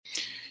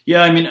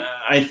Yeah, I mean,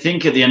 I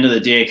think at the end of the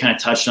day, I kind of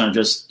touched on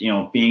just,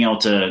 being able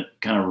to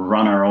kind of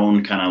run our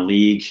own kind of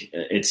league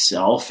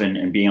itself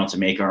and being able to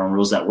make our own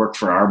rules that work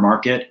for our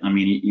market. I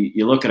mean,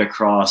 you look at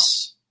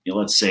across,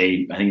 let's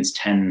say, I think it's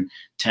 10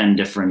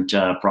 different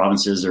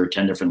provinces or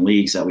 10 different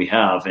leagues that we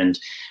have. And,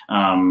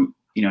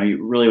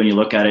 really, when you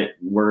look at it,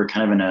 we're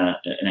kind of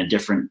in a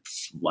different,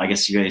 I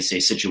guess you guys say,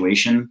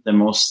 situation than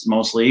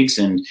most leagues.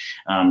 And,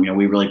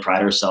 we really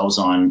pride ourselves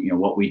on,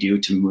 what we do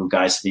to move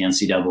guys to the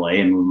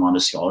NCAA and move them on to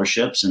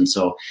scholarships. And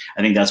so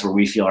I think that's where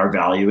we feel our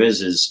value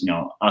is,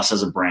 us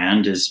as a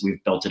brand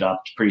we've built it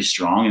up pretty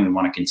strong and we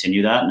want to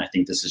continue that. And I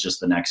think this is just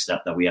the next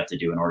step that we have to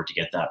do in order to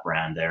get that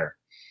brand there.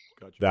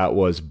 That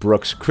was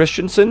Brooks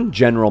Christensen,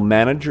 General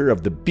Manager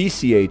of the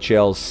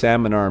BCHL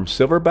Salmon Arm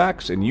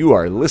Silverbacks, and you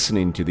are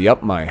listening to the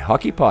Up My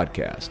Hockey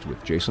Podcast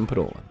with Jason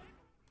Podollan.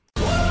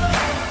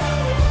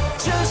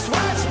 Just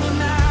watch me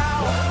now.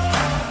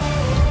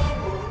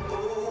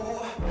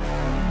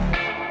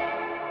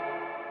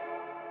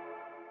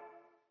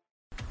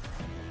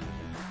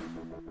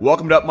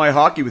 Welcome to Up My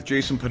Hockey with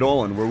Jason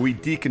Podollan, where we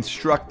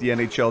deconstruct the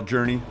NHL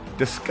journey,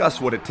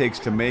 discuss what it takes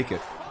to make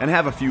it, and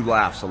have a few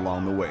laughs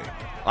along the way.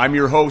 I'm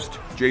your host,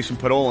 Jason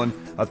Podollan,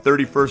 a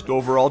 31st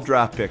overall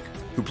draft pick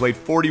who played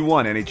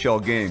 41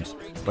 NHL games,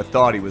 but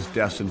thought he was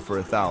destined for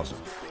 1,000.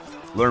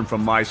 Learn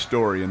from my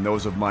story and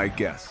those of my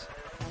guests.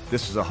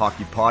 This is a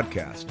hockey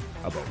podcast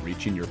about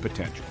reaching your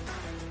potential.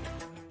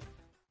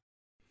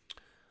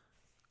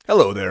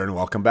 Hello there, and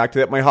welcome back to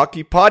That My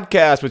Hockey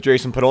Podcast with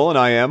Jason Podollan.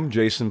 I am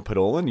Jason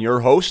Podollan,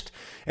 your host,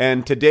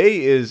 and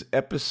today is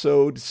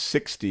episode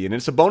 60, and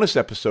it's a bonus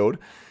episode.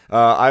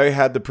 I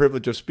had the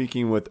privilege of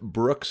speaking with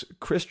Brooks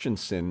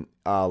Christensen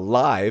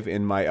live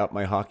in my Up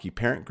My Hockey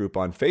parent group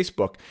on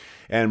Facebook.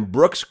 And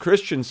Brooks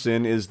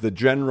Christensen is the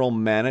general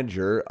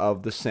manager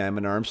of the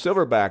Salmon Arm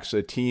Silverbacks,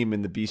 a team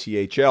in the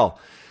BCHL.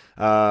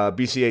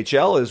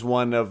 BCHL is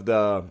one of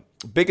the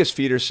biggest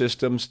feeder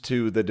systems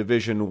to the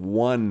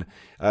Division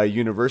I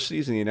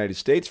universities in the United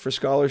States for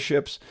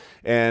scholarships,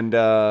 and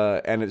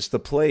it's the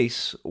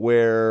place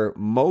where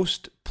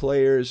most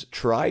players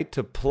try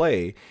to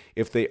play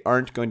if they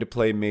aren't going to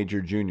play major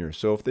junior.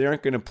 So if they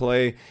aren't going to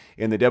play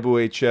in the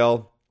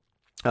WHL,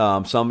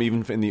 some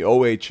even in the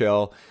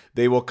OHL,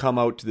 they will come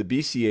out to the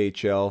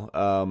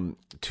BCHL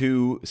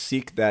to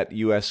seek that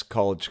U.S.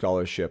 college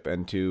scholarship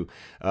and to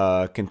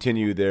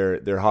continue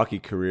their hockey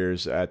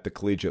careers at the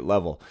collegiate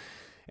level.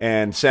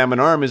 And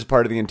Salmon Arm is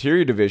part of the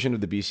interior division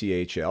of the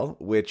BCHL,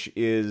 which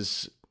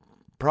is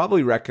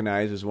probably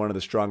recognized as one of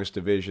the strongest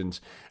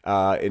divisions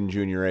in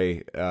Junior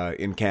A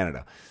in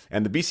Canada.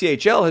 And the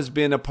BCHL has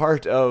been a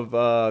part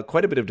of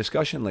quite a bit of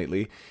discussion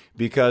lately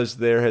because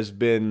there has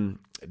been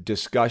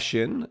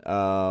discussion,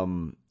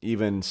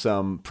 even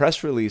some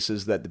press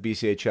releases that the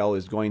BCHL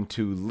is going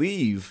to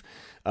leave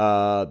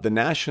the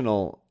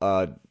National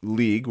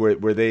League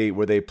where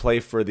they play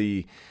for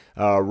the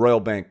Royal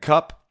Bank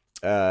Cup.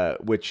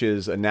 Which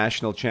is a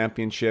national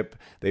championship.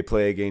 They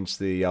play against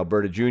the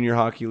Alberta Junior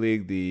Hockey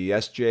League, the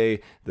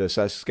SJ, the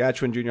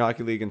Saskatchewan Junior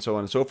Hockey League, and so on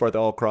and so forth,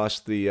 all across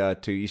the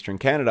to Eastern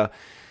Canada.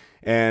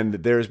 And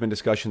there has been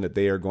discussion that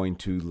they are going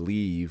to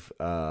leave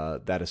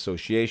that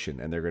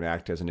association, and they're going to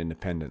act as an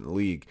independent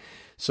league.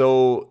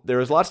 So there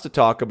is lots to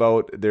talk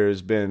about.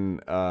 There's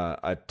been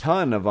a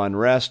ton of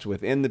unrest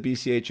within the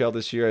BCHL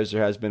this year, as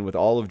there has been with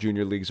all of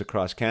junior leagues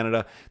across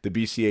Canada. The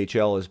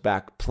BCHL is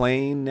back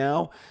playing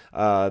now.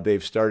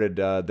 They've started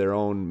their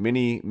own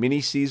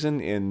mini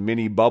season in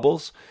mini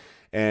bubbles.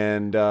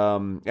 And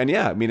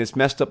yeah, I mean, it's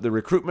messed up the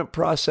recruitment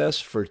process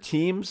for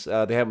teams. They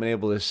haven't been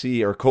able to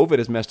see, or COVID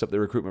has messed up the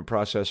recruitment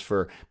process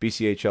for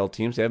BCHL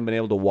teams. They haven't been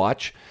able to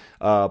watch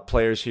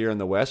players here in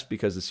the West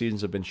because the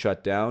seasons have been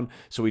shut down.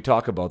 So we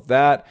talk about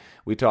that.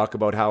 We talk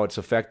about how it's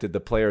affected the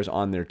players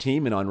on their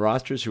team and on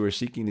rosters who are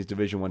seeking these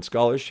Division I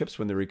scholarships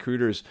when the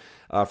recruiters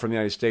from the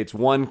United States,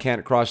 one,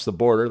 can't cross the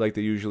border like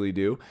they usually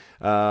do,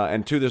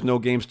 and two, there's no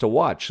games to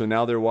watch. So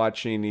now they're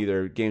watching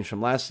either games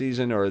from last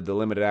season or the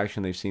limited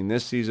action they've seen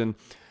this season.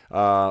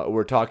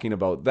 We're talking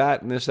about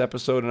that in this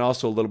episode, and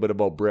also a little bit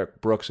about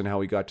Brooks and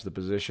how he got to the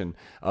position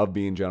of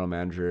being general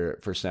manager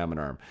for Salmon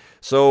Arm.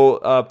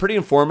 So pretty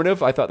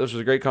informative. I thought this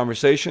was a great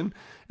conversation,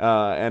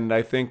 and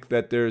I think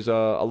that there's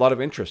a lot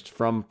of interest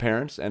from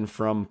parents and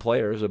from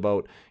players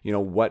about,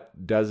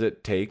 what does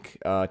it take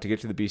to get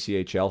to the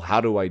BCHL?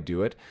 How do I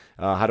do it?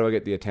 How do I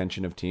get the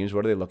attention of teams?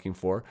 What are they looking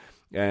for?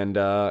 And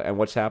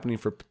what's happening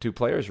to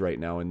players right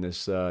now in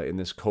this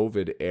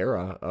COVID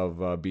era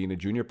of being a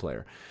junior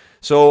player.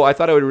 So I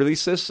thought I would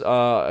release this,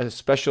 a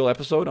special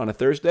episode on a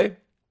Thursday.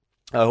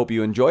 I hope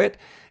you enjoy it.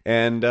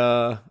 And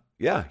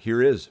yeah,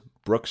 here is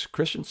Brooks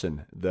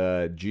Christensen,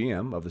 the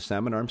GM of the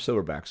Salmon Arm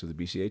Silverbacks of the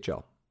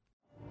BCHL.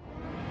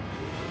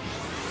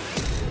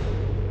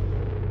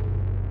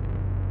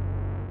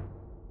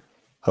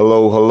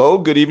 Hello.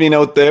 Good evening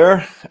out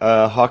there,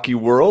 hockey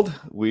world.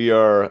 We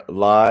are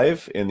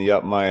live in the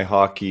Up My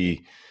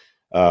Hockey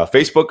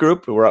Facebook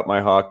group. We're Up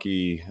My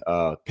Hockey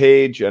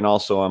page, and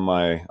also on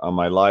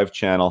my live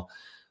channel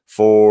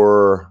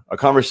for a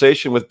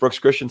conversation with Brooks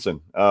Christensen.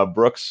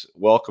 Brooks,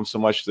 welcome so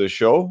much to the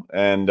show.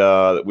 And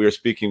we are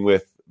speaking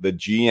with the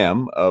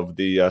GM of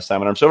the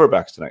Salmon Arm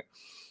Silverbacks tonight.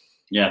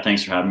 Yeah,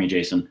 thanks for having me,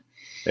 Jason.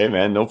 Hey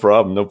man, no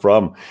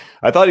problem.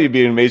 I thought he'd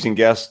be an amazing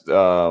guest.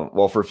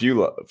 For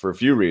a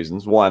few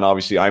reasons. One,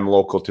 obviously, I'm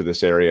local to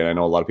this area, and I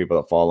know a lot of people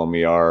that follow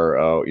me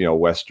are,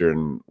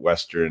 Western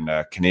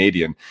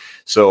Canadian.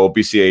 So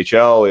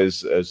BCHL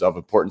is of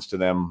importance to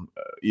them,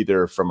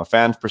 either from a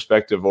fan's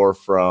perspective or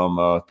from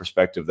a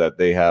perspective that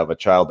they have a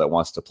child that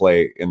wants to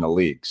play in the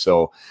league.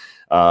 So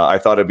I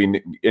thought it'd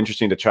be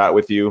interesting to chat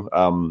with you.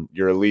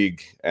 You're a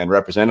league and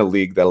represent a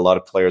league that a lot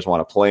of players want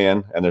to play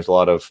in, and there's a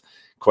lot of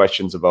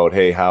questions about,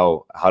 hey,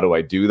 how do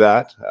I do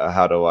that?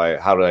 How do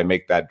I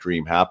make that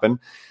dream happen?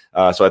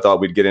 So I thought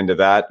we'd get into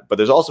that. But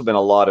there's also been a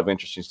lot of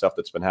interesting stuff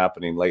that's been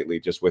happening lately,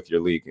 just with your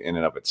league in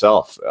and of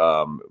itself.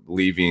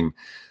 Leaving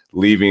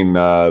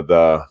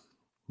the,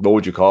 what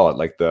would you call it?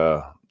 Like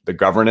the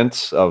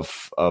governance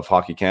of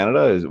Hockey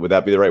Canada. Would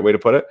that be the right way to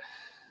put it?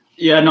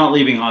 Yeah, not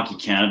leaving Hockey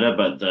Canada,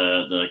 but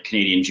the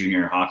Canadian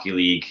Junior Hockey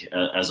League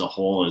as a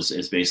whole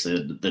is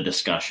basically the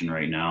discussion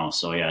right now.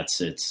 So yeah,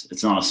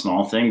 it's not a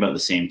small thing, but at the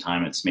same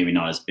time, it's maybe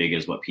not as big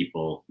as what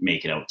people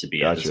make it out to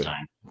be at this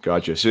time.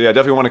 Gotcha. So yeah,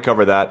 definitely want to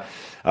cover that.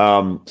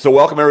 So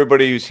welcome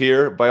everybody who's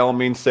here. By all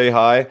means, say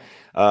hi.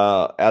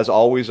 As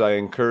always, I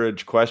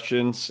encourage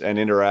questions and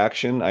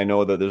interaction. I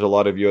know that there's a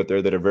lot of you out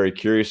there that are very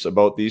curious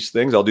about these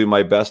things. I'll do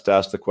my best to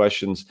ask the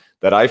questions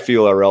that I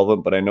feel are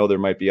relevant, but I know there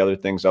might be other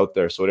things out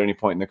there. So at any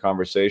point in the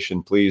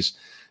conversation, please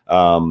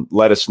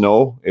let us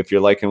know if you're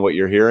liking what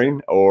you're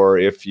hearing, or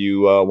if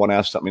you want to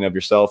ask something of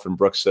yourself. And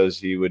Brooks says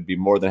he would be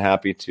more than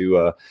happy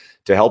to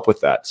help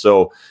with that.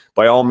 So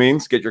by all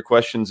means, get your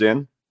questions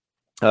in.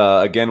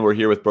 Again, we're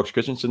here with Brooks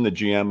Christensen, the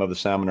GM of the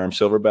Salmon Arm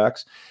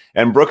Silverbacks.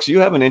 And Brooks, you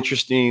have an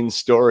interesting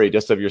story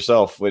just of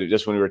yourself,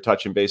 just when we were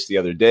touching base the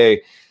other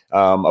day,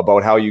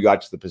 about how you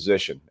got to the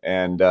position.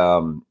 And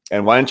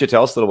why don't you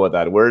tell us a little about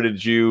that? Where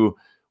did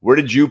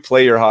you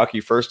play your hockey,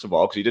 first of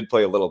all? Because you did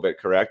play a little bit,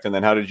 correct? And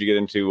then how did you get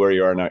into where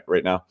you are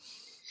right now?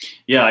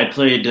 Yeah, I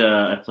played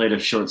a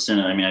short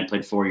stint. I mean, I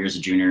played 4 years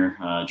of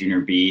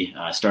junior B.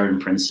 I started in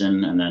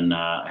Princeton, and then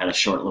I had a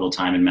short little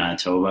time in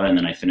Manitoba, and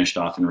then I finished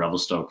off in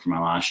Revelstoke for my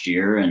last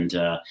year. And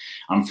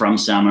I'm from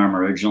Salmon Arm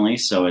originally,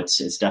 so it's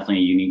definitely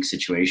a unique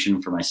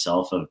situation for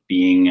myself of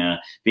being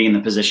in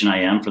the position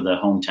I am for the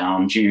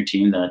hometown junior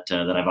team that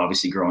I've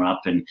obviously grown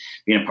up and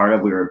being a part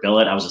of. We were a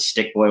billet. I was a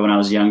stick boy when I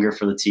was younger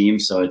for the team,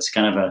 so it's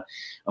kind of a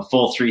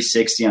full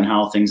 360 on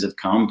how things have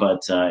come,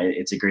 but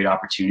it's a great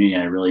opportunity.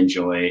 I really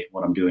enjoy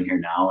what I'm doing here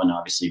now, and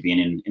obviously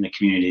being in a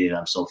community that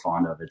I'm so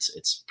fond of,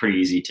 it's pretty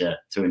easy to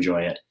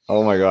enjoy it.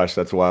 Oh my gosh,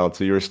 that's wild.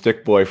 So you're a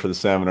stick boy for the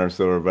Salmon Arm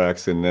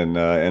Silverbacks, and then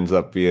ends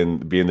up being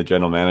the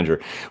general manager.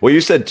 Well,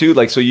 you said too,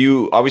 like, so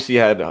you obviously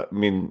you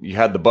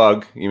had the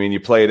bug. You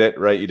played it,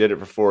 right? You did it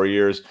for 4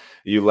 years.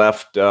 You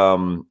left,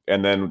 and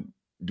then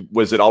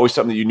was it always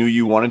something that you knew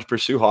you wanted to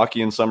pursue,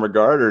 hockey in some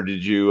regard, or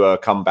did you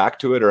come back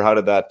to it, or how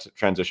did that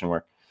transition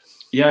work?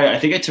 Yeah, I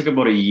think I took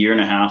about a year and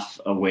a half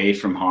away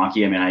from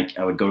hockey. I mean,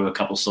 I would go to a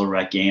couple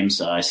Silverback games.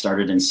 I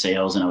started in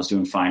sales, and I was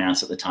doing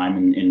finance at the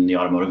time in the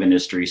automotive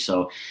industry.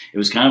 So it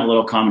was kind of a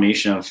little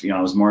combination of,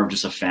 I was more of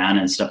just a fan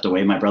and stepped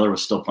away. My brother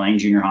was still playing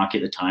junior hockey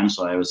at the time,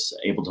 so I was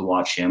able to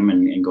watch him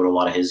and go to a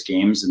lot of his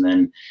games. And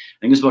then I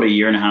think it was about a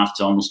year and a half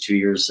to almost 2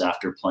 years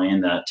after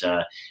playing that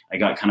I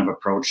got kind of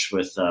approached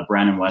with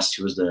Brandon West,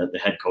 who was the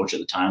head coach at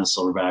the time of the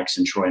Silverbacks,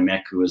 and Troy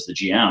Mick, who was the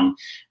GM,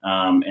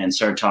 and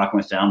started talking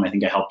with them. I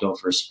think I helped out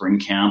for a spring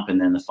camp, and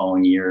then the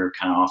following year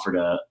kind of offered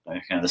a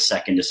kind of the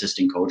second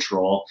assistant coach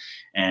role,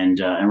 and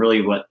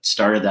really what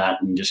started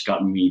that and just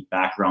got me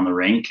back around the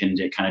rink, and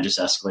it kind of just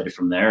escalated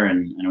from there.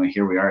 And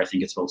here we are. I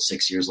think it's about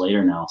 6 years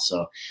later now,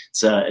 so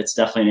it's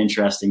definitely an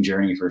interesting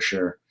journey for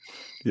sure.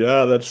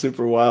 Yeah, that's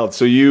super wild.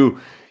 So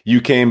you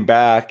came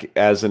back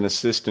as an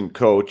assistant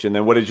coach, and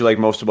then what did you like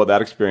most about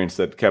that experience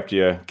that kept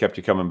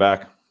you coming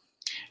back?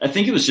 I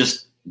think it was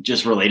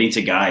just relating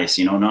to guys,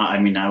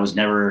 I was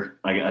never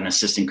like an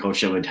assistant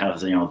coach that would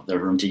have, the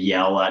room to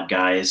yell at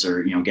guys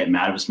or, get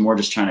mad. It was more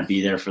just trying to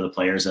be there for the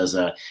players as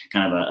a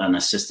kind of an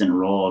assistant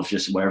role of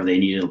just whatever they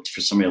needed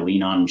for somebody to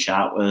lean on and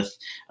chat with.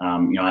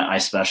 I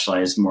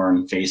specialized more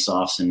in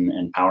face-offs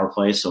and power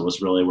play. So it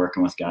was really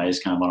working with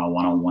guys kind of on a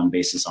one-on-one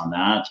basis on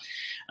that.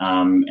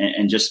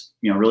 And just,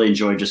 really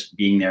enjoyed just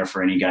being there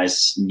for any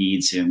guy's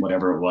needs and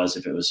whatever it was.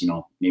 If it was,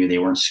 maybe they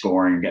weren't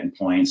scoring or getting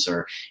points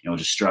or,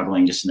 just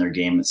struggling just in their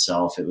game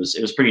itself. It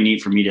was pretty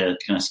neat for me to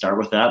kind of start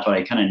with that, but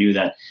I kind of knew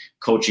that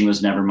coaching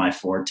was never my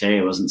forte.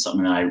 It wasn't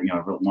something that I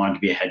wanted to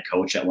be a head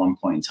coach at one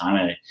point in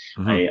time.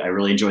 I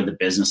really enjoyed the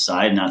business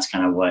side, and that's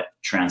kind of what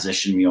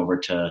transitioned me over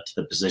to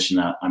the position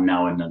that I'm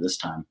now in at this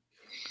time.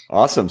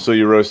 Awesome. So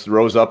you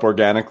rose up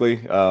organically.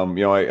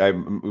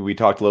 We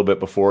talked a little bit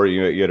before.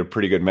 You had a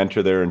pretty good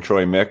mentor there in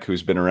Troy Mick,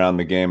 who's been around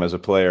the game as a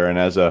player and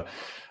as a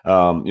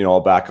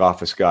back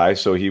office guy.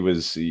 So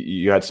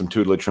you had some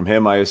tutelage from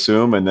him, I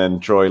assume, and then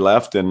Troy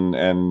left,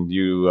 and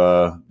you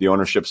the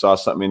ownership saw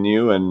something in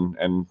you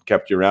and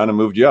kept you around and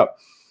moved you up.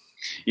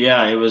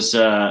 Yeah, it was.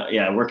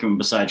 Working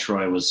beside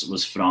Troy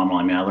was phenomenal.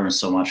 I mean, I learned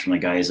so much from the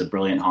guy. He's a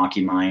brilliant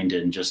hockey mind,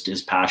 and just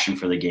his passion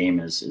for the game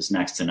is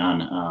next to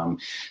none.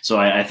 So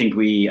I think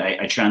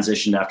I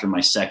transitioned after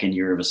my second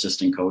year of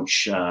assistant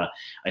coach.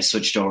 I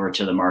switched over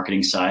to the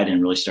marketing side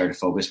and really started to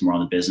focus more on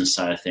the business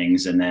side of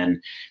things. And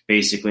then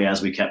basically,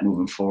 as we kept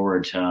moving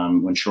forward,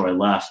 when Troy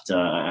left,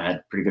 I had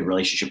a pretty good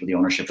relationship with the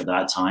ownership at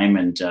that time,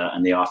 and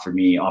they offered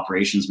me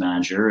operations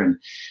manager, and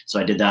so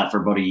I did that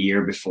for about a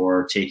year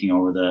before taking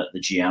over the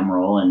GM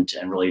role and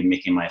really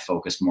making my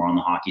focus more on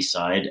the hockey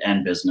side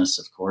and business,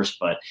 of course.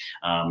 But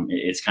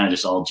it's kind of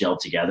just all gelled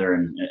together,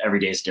 and every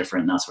day is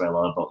different. And that's what I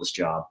love about this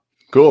job.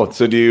 Cool.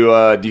 So do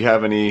you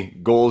have any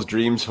goals,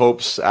 dreams,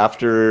 hopes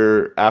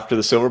after the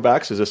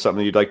Silverbacks? Is this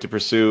something you'd like to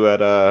pursue at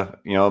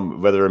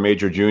whether a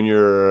major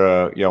junior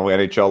or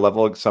NHL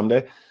level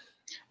someday?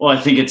 Well, I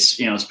think it's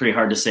pretty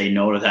hard to say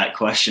no to that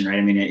question, right?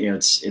 I mean,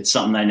 it's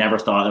something I never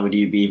thought that would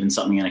be even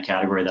something in a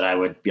category that I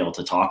would be able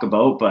to talk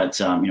about. But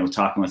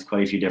talking with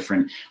quite a few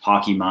different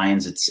hockey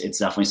minds, it's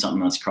definitely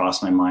something that's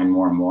crossed my mind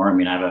more and more. I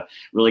mean, I have a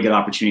really good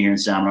opportunity here in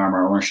Salmon Arm.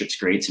 Our ownership's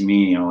great to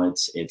me.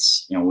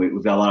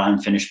 We've got a lot of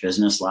unfinished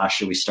business.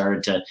 Last year we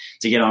started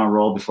to get on a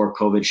roll before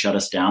COVID shut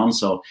us down.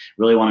 So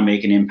really want to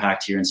make an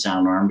impact here in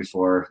Salmon Arm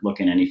before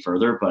looking any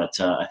further. But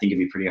I think it'd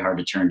be pretty hard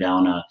to turn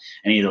down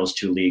any of those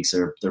two leagues.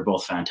 They're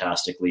both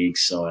fantastic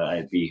leagues, so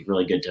it'd be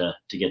really good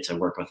to get to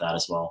work with that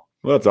as well.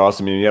 Well, that's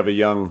awesome. I mean, you have a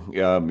young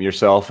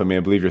yourself. I mean,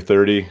 I believe you're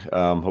 30.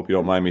 Hope you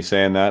don't mind me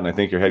saying that. And I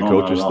think your head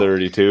coach is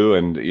 32.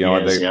 And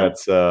I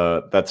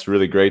think that's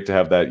really great to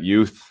have that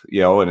youth.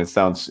 And it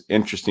sounds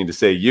interesting to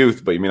say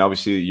youth, but I mean,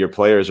 obviously your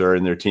players are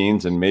in their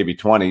teens and maybe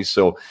 20s.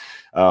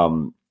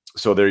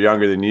 So they're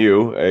younger than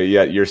you,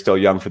 yet you're still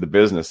young for the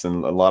business,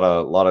 and a lot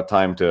of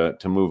time to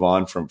move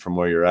on from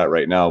where you're at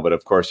right now. But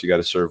of course, you got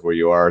to serve where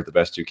you are the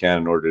best you can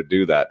in order to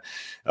do that.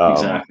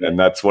 Exactly. And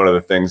that's one of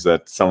the things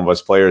that some of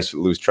us players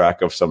lose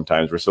track of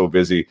sometimes. We're so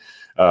busy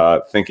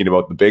thinking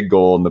about the big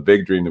goal and the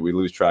big dream that we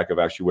lose track of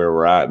actually where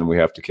we're at, and we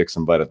have to kick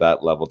some butt at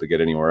that level to get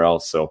anywhere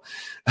else. So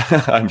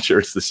I'm sure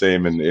it's the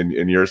same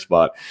in your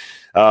spot.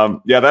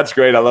 That's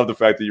great. I love the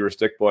fact that you were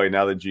stick boy,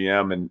 now the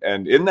GM,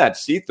 and in that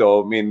seat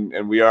though, I mean,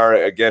 and we are,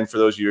 again, for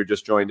those of you who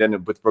just joined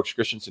in with Brooks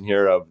Christensen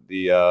here of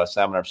the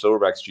Salmon Arm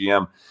Silverbacks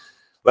GM.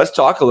 Let's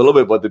talk a little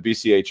bit about the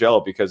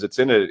BCHL, because it's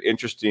in an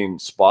interesting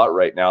spot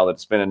right now that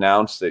it's been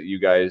announced that you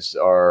guys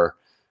are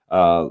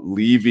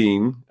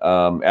leaving,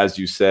 as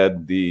you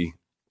said, the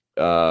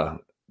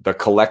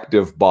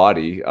collective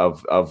body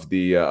of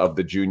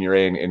the Junior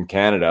A in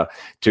Canada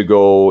to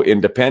go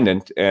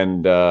independent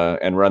and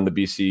run the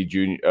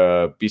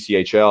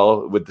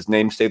BCHL. Would this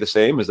name stay the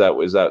same? Is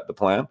that the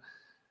plan?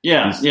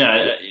 Yeah.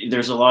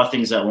 There's a lot of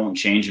things that won't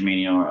change. I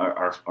mean,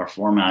 our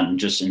format and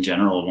just in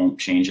general won't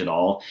change at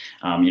all.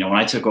 When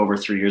I took over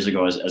 3 years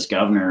ago as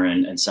governor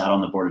and sat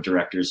on the board of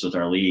directors with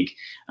our league,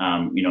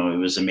 it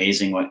was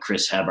amazing what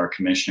Chris Hebb, our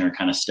commissioner,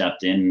 kind of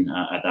stepped in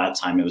at that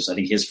time. It was, I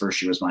think, his first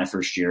year was my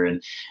first year,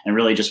 and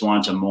really just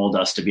wanted to mold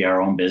us to be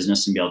our own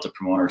business and be able to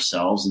promote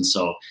ourselves. And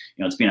so,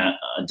 it's been a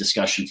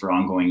discussion for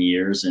ongoing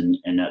years. And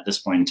at this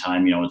point in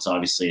time,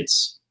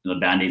 it's the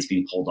Band-Aid's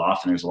being pulled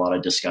off, and there's a lot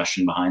of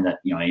discussion behind that.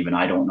 Even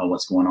I don't know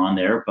what's going on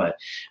there, but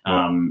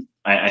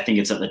I think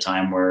it's at the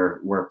time where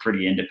we're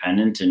pretty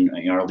independent, and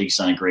our league's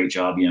done a great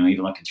job.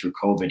 Even looking through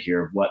COVID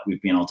here, what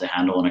we've been able to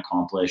handle and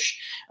accomplish.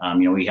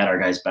 We had our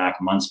guys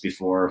back months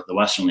before the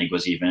Western League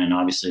was even, and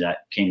obviously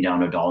that came down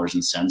to dollars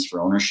and cents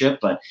for ownership.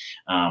 But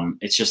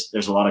it's just,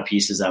 there's a lot of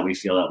pieces that we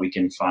feel that we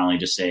can finally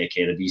just say,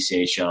 okay, the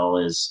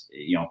BCHL is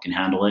can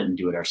handle it and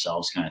do it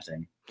ourselves, kind of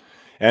thing.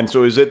 And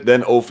so is it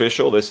then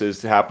official? This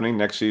is happening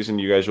next season.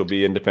 You guys will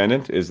be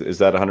independent. Is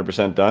that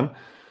 100% done?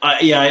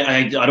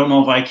 I don't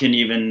know if I can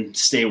even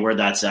say where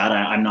that's at.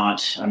 I'm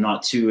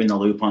not too in the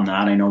loop on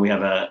that. I know we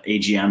have a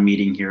AGM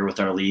meeting here with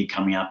our league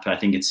coming up. I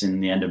think it's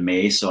in the end of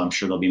May, so I'm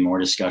sure there'll be more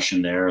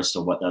discussion there as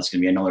to what that's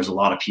going to be. I know there's a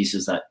lot of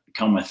pieces that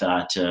come with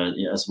that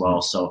as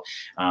well. So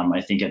I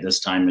think at this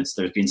time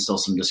there's been still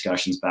some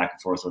discussions back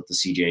and forth with the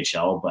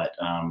CJHL, but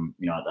I'm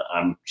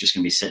just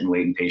going to be sitting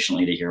waiting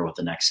patiently to hear what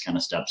the next kind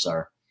of steps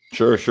are.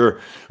 Sure.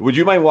 Would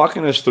you mind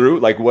walking us through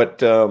like what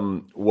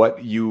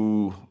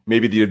you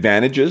maybe the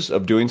advantages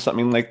of doing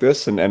something like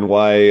this, and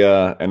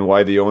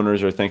why the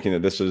owners are thinking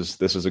that this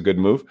is a good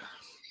move?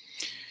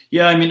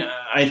 Yeah, I mean,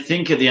 I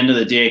think at the end of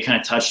the day, I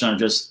kind of touched on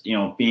just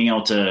being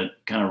able to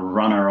kind of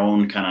run our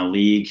own kind of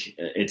league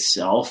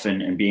itself,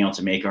 and being able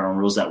to make our own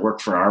rules that work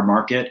for our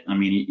market. I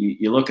mean,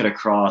 you look at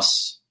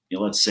across,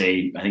 let's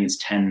say, I think it's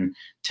 10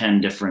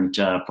 different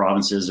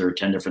provinces or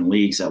 10 different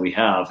leagues that we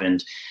have,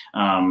 and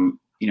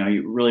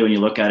really, when you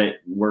look at it,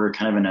 we're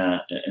kind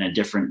of in a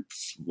different,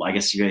 I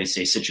guess you guys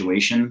say,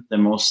 situation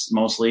than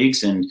most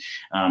leagues. And,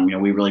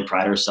 we really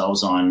pride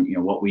ourselves on,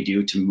 what we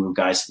do to move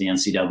guys to the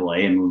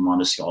NCAA and move them on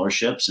to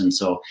scholarships. And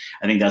so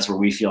I think that's where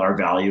we feel our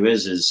value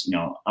is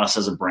us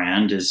as a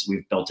brand is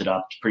we've built it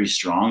up pretty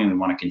strong, and we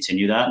want to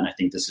continue that. And I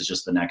think this is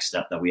just the next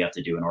step that we have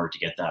to do in order to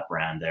get that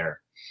brand there.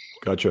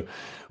 Gotcha.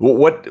 Well,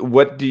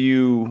 what do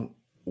you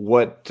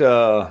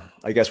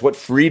what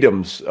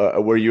freedoms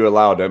were you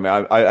allowed? I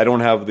mean, I don't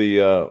have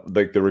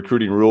the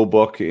recruiting rule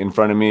book in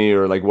front of me,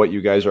 or like what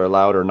you guys are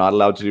allowed or not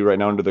allowed to do right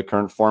now under the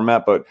current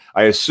format. But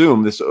I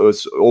assume this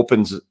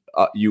opens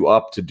you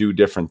up to do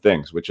different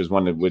things, which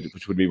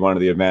would be one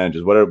of the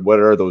advantages. What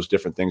are those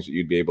different things that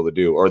you'd be able to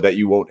do, or that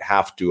you won't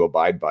have to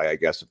abide by, I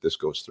guess, if this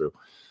goes through?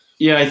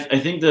 Yeah, I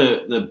think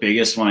the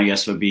biggest one, I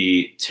guess, would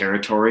be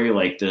territory,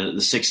 like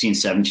the 16,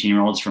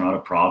 17-year-olds from out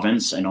of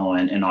province. I know,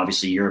 and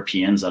obviously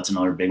Europeans, that's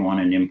another big one,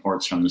 and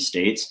imports from the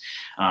States,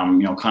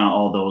 kind of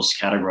all those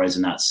categorized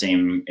in that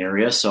same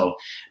area. So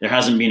there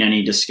hasn't been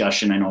any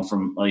discussion, I know,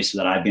 from at least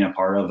that I've been a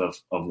part of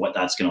what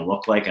that's going to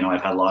look like. I know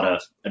I've had a lot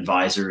of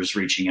advisors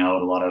reaching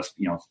out, a lot of,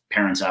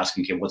 parents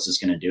asking, okay, what's this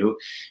going to do?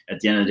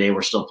 At the end of the day,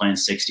 we're still playing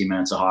 60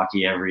 minutes of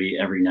hockey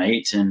every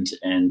night. And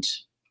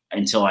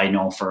until I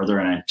know further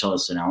and until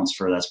it's announced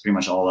further, that's pretty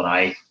much all that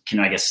I can,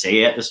 I guess,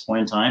 say at this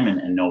point in time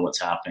and know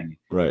what's happening.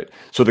 Right.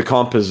 So the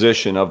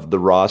composition of the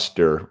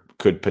roster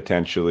could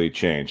potentially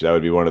change. That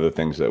would be one of the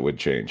things that would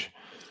change.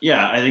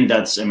 Yeah, I think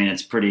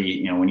it's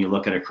pretty, when you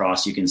look at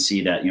across, you can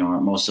see that,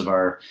 most of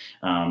our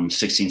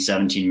 16,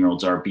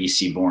 17-year-olds are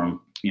BC born,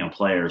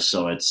 players.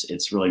 So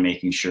it's really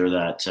making sure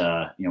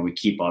that, we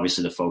keep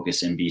obviously the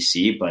focus in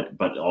BC,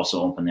 but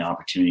also open the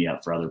opportunity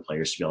up for other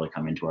players to be able to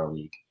come into our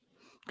league.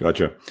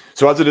 Gotcha.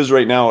 So as it is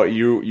right now,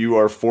 you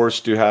are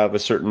forced to have a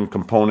certain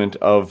component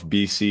of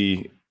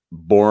BC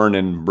born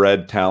and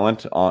bred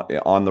talent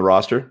on the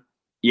roster?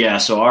 Yeah,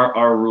 so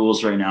our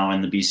rules right now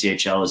in the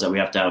BCHL is that we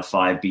have to have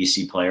 5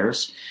 BC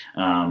players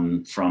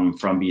from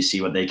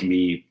BC. What they can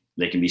be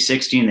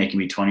 16, they can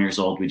be 20 years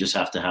old. We just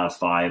have to have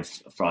five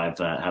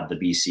that have the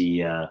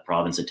BC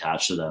province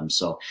attached to them.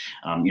 So,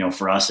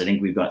 for us, I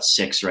think we've got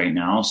 6 right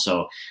now.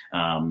 So,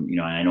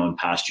 and I know in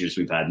past years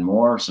we've had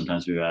more.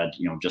 Sometimes we've had,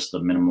 just the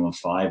minimum of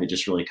 5. It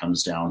just really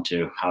comes down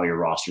to how your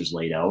roster's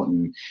laid out.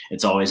 And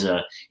it's always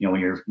when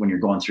you're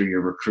going through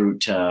your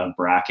recruit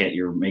bracket,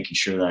 you're making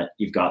sure that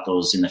you've got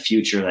those in the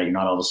future, that you're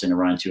not all of a sudden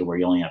run into where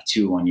you only have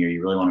 2 1 year.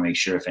 You really want to make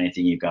sure, if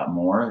anything, you've got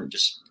more.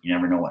 You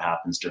never know what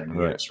happens during the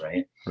years,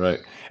 right? Right.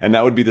 And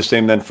that would be the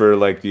same then for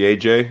like the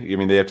AJ? You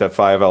mean they have to have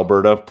 5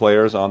 Alberta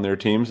players on their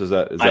teams? Is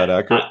that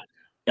accurate?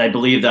 I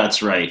believe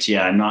that's right.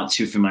 Yeah, I'm not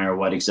too familiar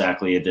what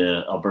exactly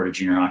the Alberta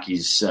Junior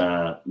Hockey's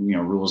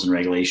rules and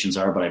regulations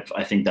are, but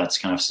I think that's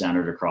kind of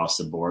standard across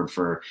the board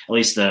for at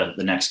least the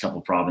next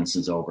couple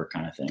provinces over,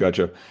 kind of thing.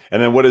 Gotcha.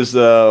 And then what are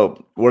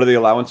the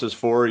allowances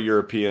for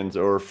Europeans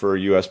or for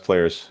U.S.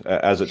 players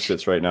as it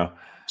sits right now?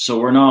 So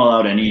we're not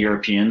allowed any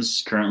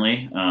Europeans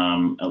currently.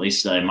 At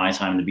least in my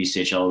time in the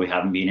BCHL, we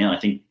haven't been in. I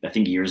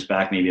think years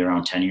back, maybe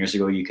around 10 years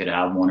ago, you could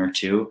have 1 or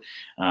 2.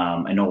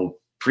 I know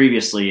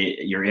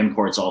previously your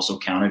imports also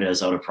counted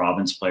as out of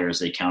province players.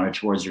 They counted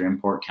towards your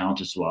import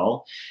count as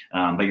well.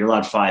 But you're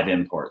allowed 5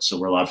 imports. So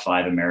we're allowed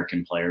 5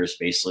 American players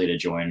basically to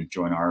join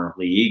our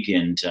league.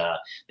 And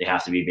they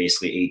have to be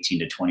basically 18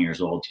 to 20 years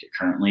old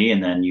currently.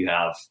 And then you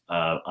have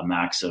a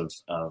max of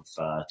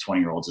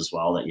 20-year-olds as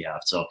well that you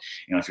have. So,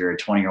 if you're a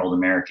 20-year-old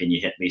American,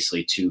 you hit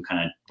basically 2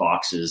 kind of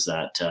boxes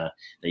that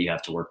you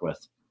have to work with.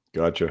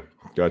 Gotcha.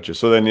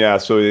 So then,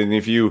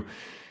 if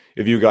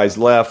you guys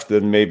left,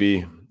 then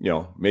maybe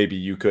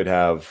you could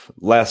have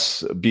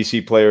less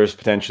BC players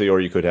potentially, or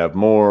you could have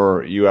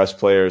more US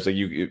players. Like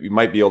you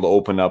might be able to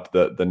open up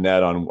the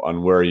net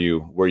on where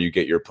you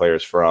get your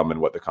players from and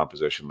what the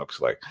composition looks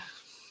like.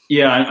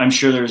 Yeah, I'm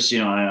sure there's,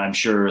 I'm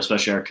sure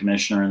especially our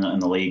commissioner in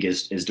the league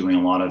is doing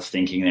a lot of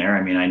thinking there.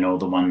 I mean, I know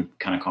the one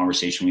kind of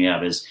conversation we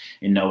have is,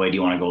 in no way do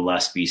you want to go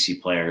less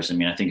BC players. I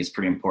mean, I think it's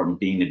pretty important,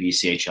 being the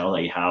BCHL,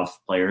 that you have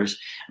players.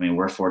 I mean,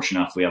 we're fortunate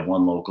enough, we have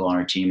one local on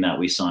our team that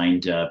we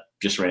signed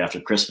just right after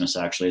Christmas,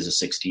 actually, as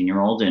a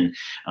 16-year-old. And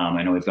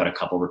I know we've got a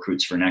couple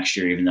recruits for next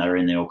year, even that are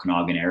in the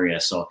Okanagan area.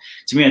 So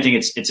to me, I think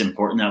it's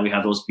important that we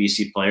have those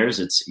BC players.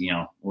 It's,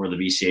 we're the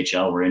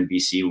BCHL, we're in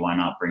BC. Why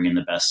not bring in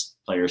the best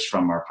players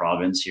from our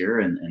province here?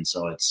 And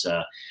so it's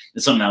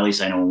something that, at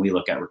least I know when we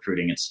look at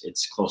recruiting,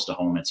 it's close to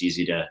home. It's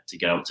easy to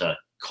get out to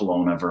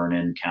Kelowna,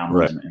 Vernon,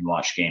 Kamloops, right, and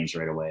watch games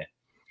right away.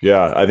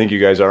 Yeah, I think you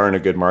guys are in a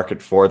good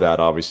market for that,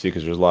 obviously,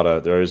 because there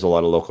is a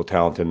lot of local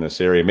talent in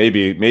this area.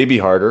 Maybe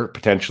harder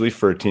potentially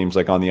for teams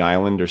like on the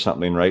island or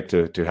something, right?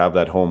 To have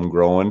that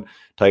homegrown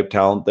type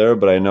talent there.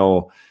 But I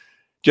know,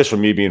 just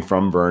from me being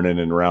from Vernon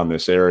and around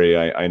this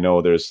area, I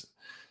know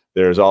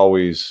there's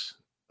always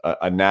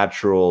a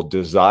natural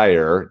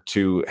desire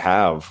to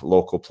have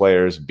local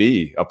players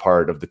be a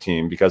part of the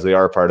team, because they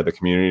are a part of the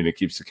community and it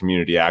keeps the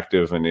community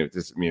active. And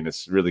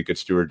it's really good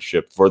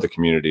stewardship for the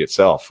community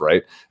itself,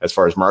 right? As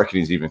far as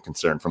marketing is even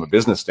concerned, from a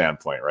business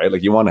standpoint, right?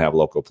 Like, you want to have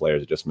local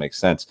players. It just makes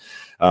sense.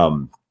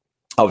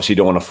 Obviously, you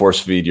don't want to force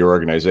feed your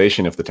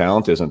organization if the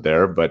talent isn't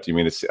there, but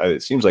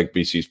it seems like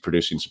BC's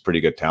producing some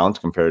pretty good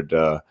talent compared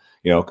to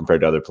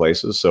other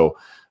places. So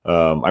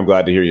I'm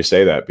glad to hear you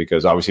say that,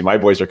 because obviously my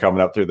boys are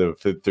coming up through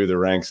the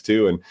ranks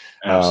too, and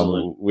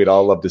we'd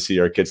all love to see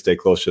our kids stay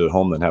closer to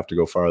home than have to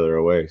go farther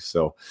away.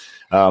 So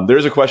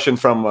there's a question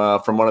from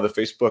one of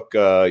the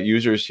Facebook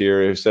users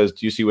here who says,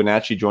 "Do you see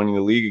Wenatchee joining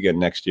the league again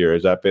next year?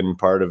 Has that been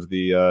part of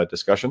the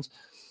discussions?"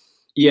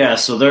 Yeah,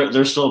 so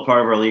they're still a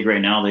part of our league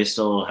right now. They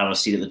still have a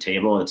seat at the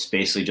table. It's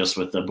basically just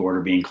with the border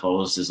being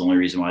closed is the only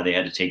reason why they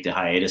had to take the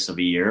hiatus of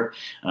a year.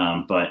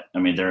 But I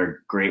mean, they're a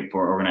great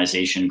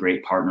organization,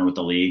 great partner with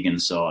the league,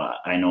 and so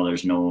I know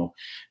there's no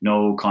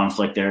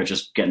conflict there.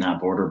 Just getting that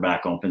border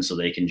back open so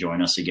they can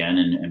join us again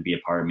and be a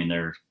part. I mean,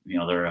 they're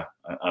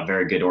a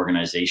very good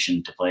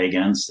organization to play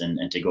against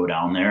and to go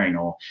down there. I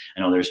know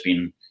there's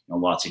been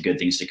lots of good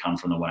things to come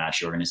from the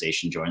Wenatchee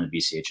organization joining the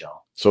BCHL.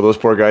 So those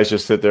poor guys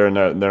just sit there and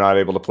they're not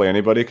able to play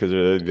anybody because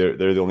they're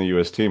the only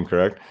U.S. team,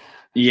 correct?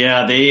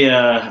 Yeah, they.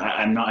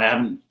 I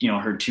haven't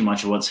heard too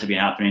much of what's been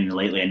happening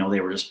lately. I know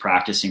they were just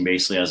practicing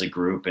basically as a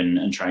group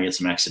and trying to get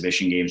some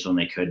exhibition games when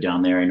they could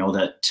down there. I know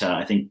that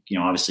I think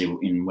obviously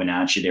in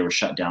Wenatchee they were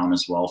shut down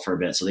as well for a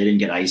bit, so they didn't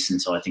get ice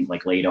until I think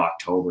like late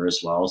October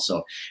as well.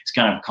 So it's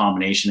kind of a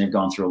combination. They've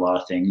gone through a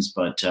lot of things,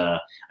 but I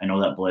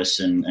know that Bliss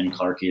and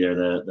Clarkey, they're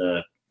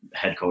the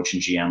head coach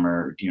and GM,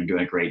 are doing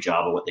a great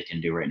job of what they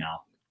can do right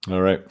now. All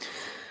right.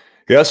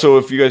 Yeah, so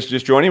if you guys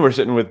just joining, we're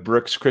sitting with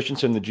Brooks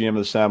Christensen, the GM of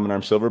the Salmon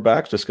Arm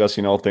Silverbacks,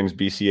 discussing all things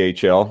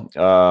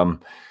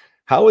BCHL.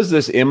 How has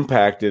this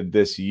impacted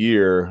this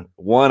year?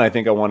 One, I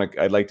think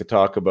I'd like to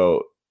talk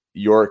about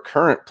your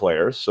current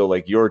players. So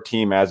like your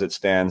team as it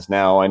stands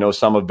now. I know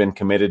some have been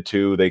committed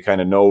to, they kind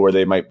of know where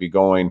they might be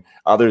going.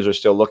 Others are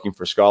still looking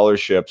for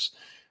scholarships.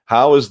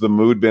 How has the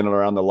mood been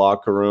around the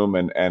locker room,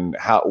 and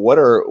what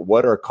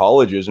are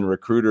colleges and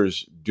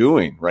recruiters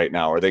doing right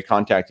now? Are they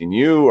contacting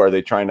you? Are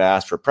they trying to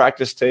ask for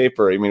practice tape?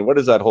 Or, I mean, what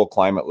does that whole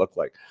climate look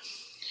like?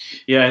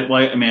 Yeah,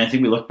 well, I mean, I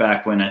think we look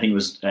back when I think it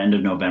was the end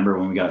of November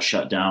when we got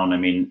shut down. I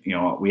mean,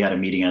 we had a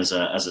meeting as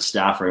a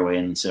staff right away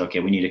and said,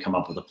 okay, we need to come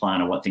up with a plan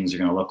of what things are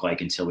going to look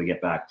like until we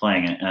get back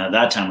playing. And at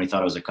that time, we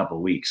thought it was a couple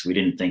of weeks. We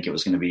didn't think it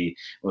was going to be,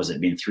 what was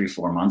it, been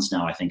 3-4 months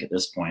now, I think, at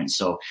this point.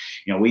 So,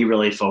 we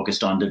really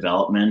focused on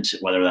development,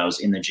 whether that was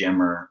in the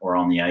gym or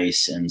on the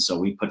ice. And so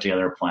we put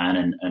together a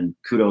plan, and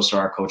kudos to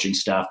our coaching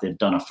staff. They've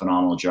done a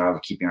phenomenal job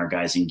of keeping our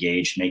guys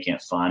engaged, making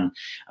it fun.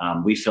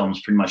 We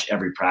filmed pretty much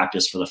every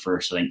practice for the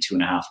first, I think,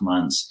 2.5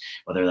 months,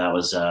 whether that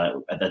was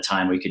at that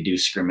time we could do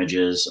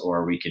scrimmages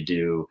or we could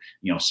do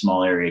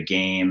small area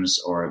games,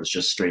 or it was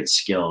just straight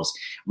skills.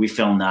 We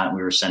filmed that, and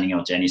we were sending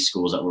out to any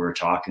schools that we were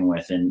talking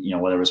with, and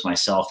whether it was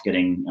myself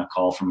getting a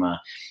call from an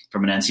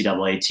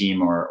NCAA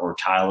team or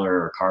Tyler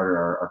or Carter,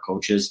 our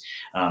coaches,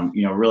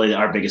 really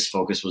our biggest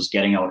focus was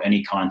getting out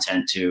any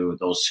content to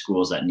those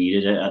schools that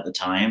needed it at the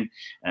time.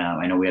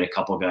 I know we had a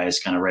couple guys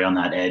kind of right on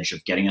that edge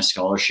of getting a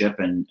scholarship,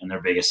 and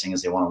their biggest thing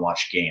is they want to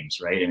watch games,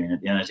 right? I mean,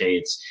 at the end of the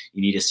day,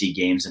 you need to see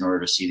games in order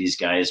to see these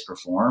guys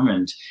perform,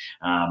 and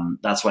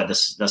that's why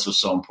this was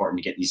so important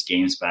to get these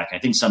games back. I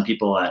think some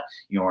people that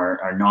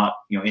are not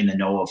in the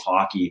know of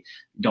hockey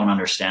don't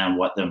understand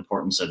what the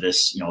importance of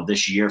this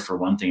this year. For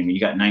one thing, I mean, you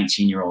got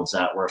 19-year-olds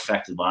that were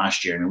affected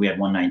last year. I mean, we had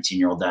one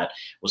 19-year-old that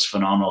was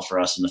phenomenal for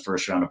us in the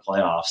first round of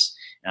playoffs.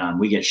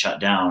 We get shut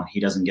down. He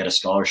doesn't get a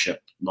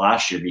scholarship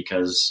last year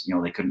because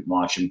they couldn't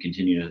watch him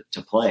continue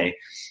to play.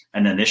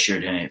 And then this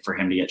year for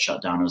him to get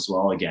shut down as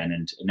well again,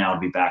 and now to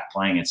be back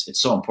playing, it's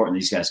so important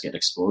these guys get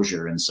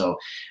exposure. And so,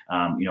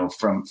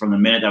 from the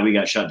minute that we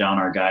got shut down,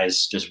 our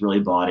guys just really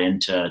bought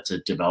into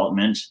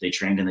development. They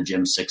trained in the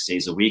gym 6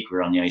 days a week. We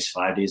were on the ice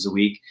 5 days a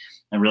week,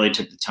 and really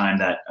took the time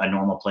that a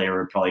normal player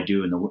would probably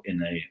do in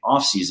the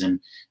off season.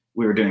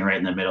 We were doing right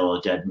in the middle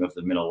of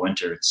the middle of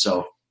winter.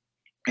 So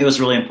it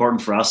was really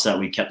important for us that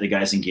we kept the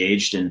guys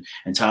engaged, and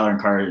Tyler and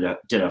Carter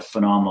did a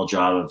phenomenal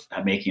job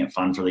of making it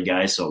fun for the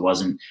guys. So it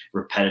wasn't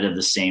repetitive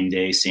the same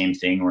day, same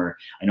thing, where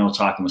I know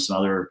talking with some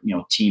other,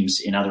 teams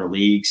in other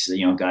leagues,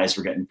 guys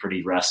were getting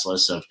pretty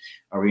restless of,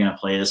 are we going to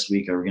play this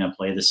week? Are we going to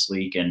play this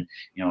week? And,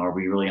 are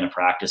we really going to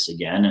practice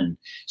again? And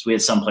so we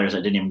had some players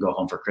that didn't even go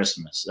home for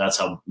Christmas. That's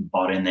how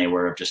bought in they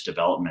were of just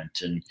development.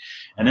 And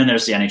then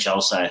there's the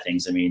NHL side of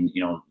things. I mean,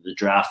 the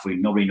draft,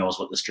 nobody knows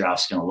what this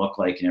draft's going to look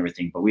like and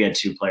everything, but we had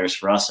 2 players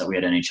for us that we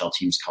had NHL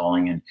teams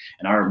calling. And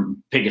our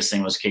biggest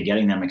thing was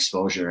getting them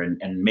exposure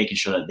and making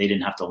sure that they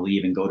didn't have to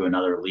leave and go to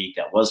another league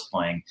that was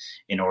playing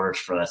in order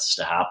for this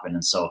to happen.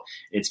 And so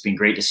it's been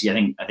great to see.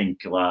 I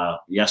think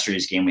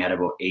yesterday's game, we had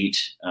about 8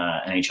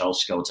 NHL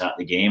scouts at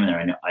the game,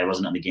 and I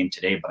wasn't at the game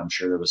today, but I'm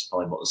sure there was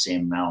probably about the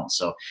same amount.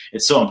 So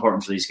it's so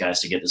important for these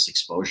guys to get this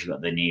exposure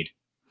that they need.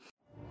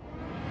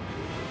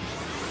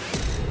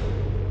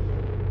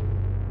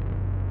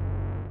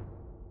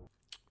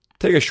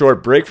 Take a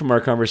short break from our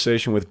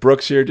conversation with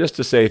Brooks here just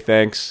to say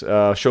thanks,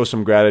 show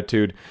some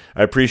gratitude.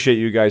 I appreciate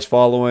you guys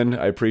following.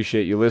 I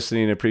appreciate you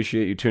listening. I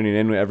appreciate you tuning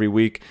in every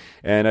week.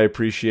 And I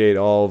appreciate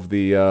all of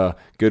the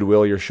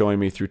goodwill you're showing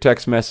me through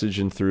text message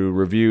and through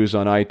reviews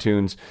on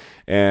iTunes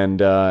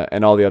and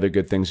all the other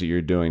good things that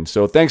you're doing.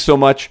 So thanks so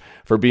much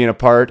for being a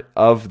part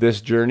of this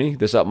journey,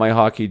 this Up My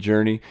Hockey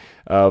journey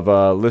of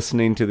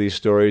listening to these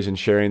stories and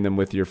sharing them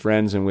with your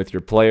friends and with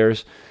your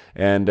players.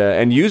 And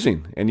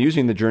using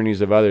the journeys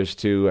of others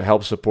to help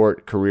help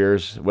support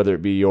careers, whether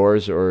it be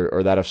yours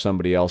or that of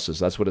somebody else's.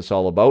 That's what it's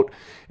all about.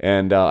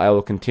 And I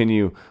will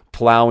continue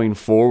plowing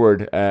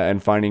forward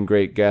and finding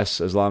great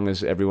guests as long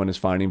as everyone is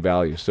finding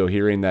value. So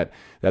hearing that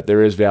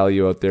there is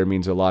value out there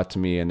means a lot to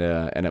me, and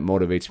it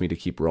motivates me to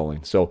keep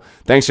rolling. So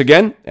thanks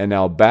again. And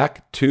now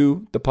back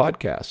to the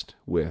podcast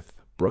with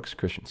Brooks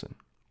Christensen.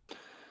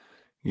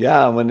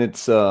 Yeah, when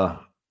it's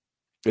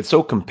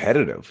so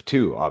competitive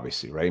too,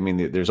 obviously, right? I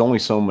mean, there's only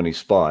so many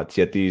spots,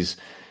 yet these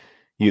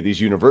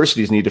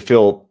universities need to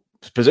fill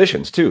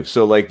positions too.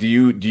 So like, do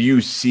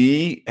you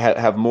see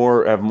have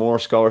more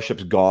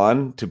scholarships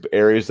gone to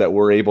areas that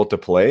we're able to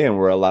play and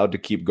we're allowed to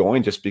keep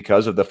going just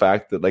because of the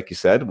fact that, like you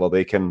said, well,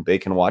 they can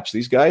watch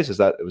these guys? Is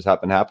that was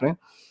been happening?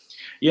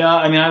 Yeah,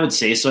 I mean, I would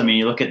say so. I mean,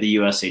 you look at the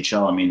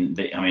USHL. I mean,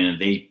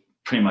 they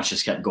pretty much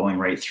just kept going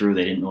right through.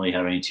 They didn't really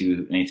have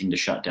anything to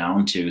shut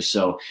down to.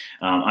 So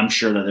I'm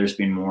sure that there's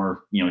been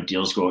more,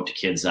 deals go out to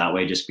kids that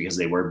way just because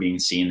they were being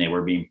seen, they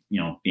were being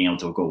able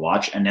to go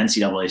watch, and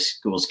NCAA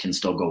schools can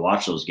still go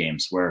watch those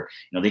games where,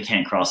 they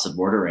can't cross the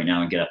border right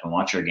now and get up and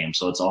watch our game.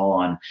 So it's all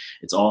on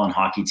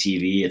Hockey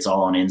TV. It's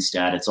all on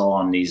Instat. It's all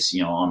on these,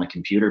 on the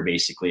computer,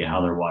 basically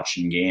how they're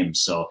watching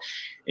games. So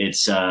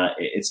it's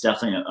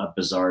definitely a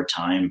bizarre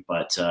time,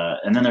 but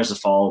and then there's a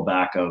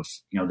fallback of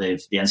the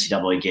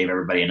NCAA gave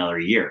everybody another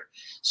year.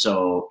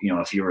 So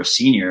if you're a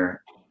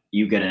senior,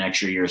 you get an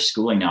extra year of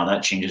schooling. Now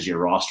that changes your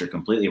roster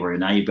completely. Where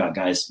now you've got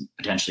guys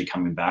potentially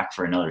coming back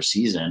for another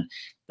season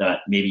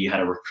that maybe you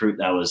had a recruit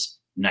that was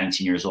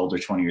 19 years old or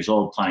 20 years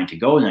old planning to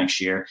go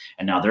next year,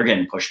 and now they're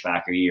getting pushed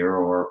back a year,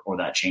 or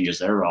that changes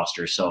their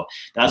roster. So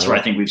that's where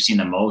I think we've seen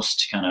the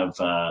most kind of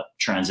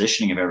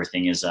transitioning of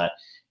everything is that.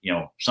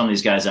 Some of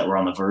these guys that were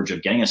on the verge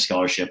of getting a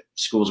scholarship,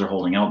 schools are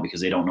holding out because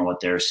they don't know what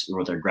their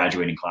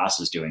graduating class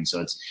is doing.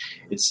 So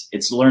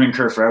it's a learning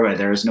curve for everybody.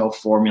 There is no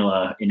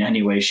formula in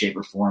any way, shape,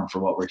 or form for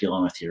what we're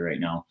dealing with here right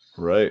now.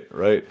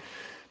 Right.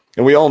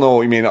 And we all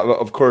know,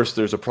 of course,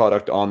 there's a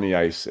product on the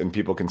ice and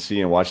people can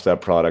see and watch that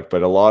product,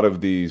 but a lot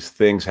of these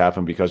things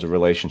happen because of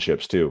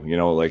relationships too.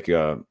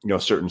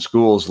 Certain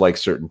schools like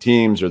certain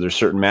teams, or there's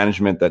certain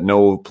management that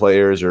know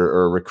players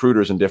or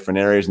recruiters in different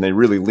areas, and they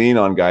really lean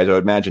on guys. I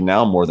would imagine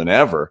now more than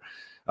ever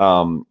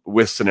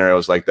with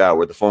scenarios like that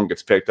where the phone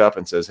gets picked up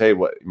and says, "Hey,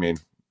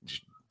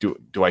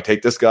 do I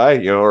take this guy?"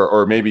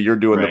 Or maybe you're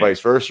doing the vice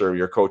versa, or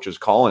your coach is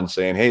calling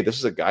saying, "Hey, this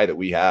is a guy that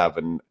we have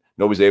and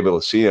nobody's able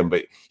to see him,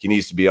 but he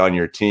needs to be on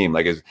your team."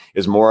 Like,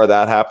 is more of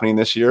that happening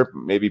this year?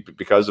 Maybe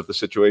because of the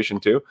situation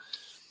too.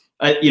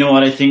 You know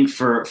what? I think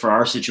for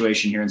our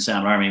situation here in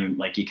Santa Barbara,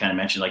 like you kind of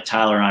mentioned, like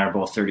Tyler and I are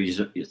both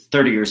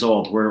 30 years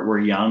old. We're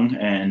young,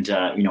 and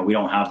we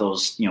don't have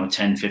those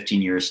 10,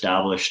 15 year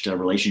established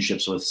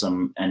relationships with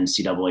some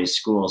NCAA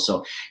schools.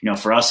 So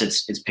for us,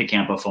 it's picking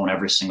up a phone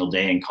every single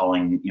day and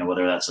calling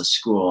whether that's a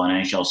school, an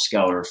NHL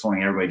scout, or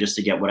phoning everybody just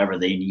to get whatever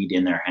they need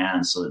in their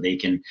hands so that they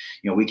can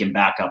we can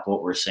back up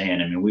what we're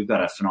saying. We've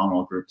got a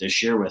phenomenal group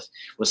this year with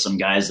some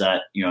guys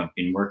that have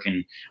been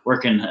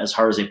working as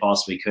hard as they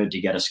possibly could to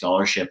get a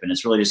scholarship. And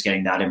it's really just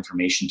getting that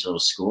information to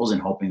those schools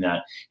and hoping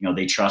that,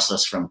 they trust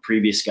us from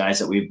previous guys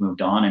that we've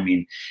moved on.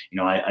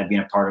 I've been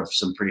a part of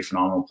some pretty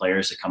phenomenal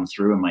players that come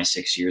through in my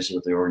 6 years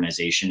with the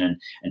organization,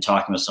 and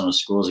talking with some of the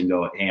schools and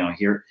go, hey,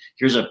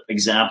 here's an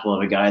example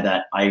of a guy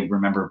that I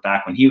remember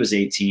back when he was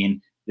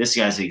 18. This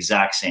guy's the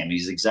exact same.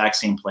 He's the exact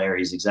same player.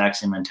 He's the exact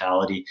same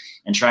mentality,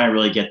 and trying to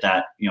really get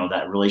that,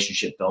 that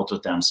relationship built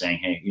with them, saying,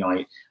 hey,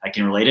 I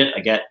can relate it.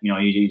 I get, you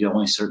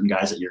only certain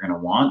guys that you're going to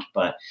want,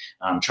 but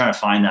trying to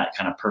find that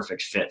kind of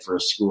perfect fit for a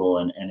school.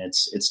 And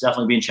it's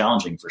definitely been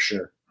challenging for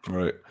sure.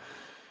 Right.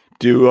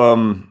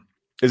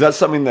 Is that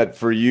something that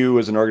for you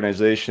as an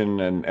organization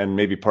and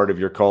maybe part of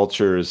your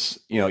culture is,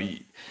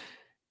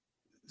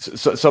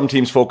 so some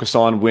teams focus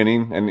on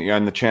winning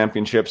and the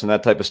championships and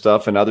that type of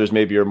stuff, and others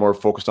maybe are more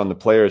focused on the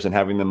players and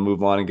having them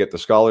move on and get the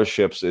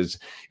scholarships. Is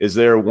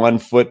there one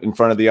foot in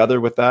front of the other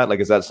with that? Like,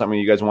 is that something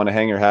you guys want to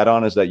hang your hat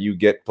on? Is that you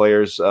get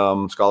players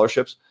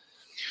scholarships?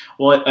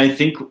 Well, I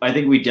think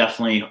we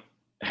definitely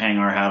hang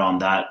our hat on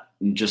that.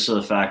 Just so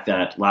the fact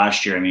that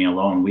last year,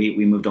 alone,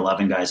 we moved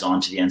 11 guys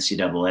on to the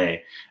NCAA.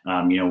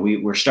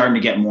 We're starting to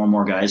get more and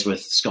more guys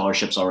with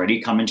scholarships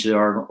already come into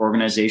our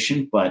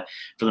organization, but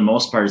for the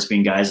most part, it's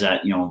been guys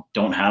that,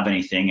 don't have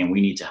anything, and we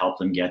need to help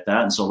them get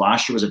that. And so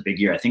last year was a big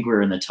year. I think we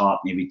were in the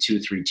top maybe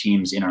 2-3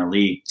 teams in our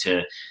league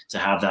to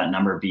have that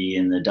number be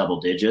in the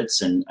double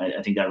digits. And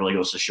I think that really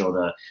goes to show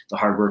the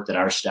hard work that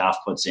our staff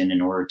puts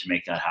in order to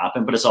make that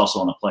happen. But it's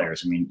also on the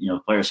players. The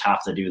players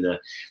have to do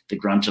the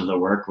grunt of the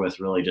work with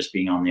really just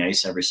being on the ice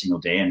every single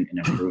day and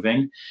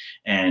improving.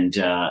 And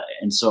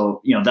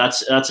so,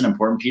 that's an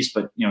important piece,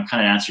 but,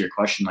 kind of answer your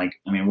question,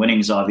 winning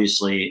is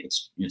obviously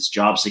it's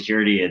job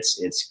security,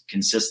 it's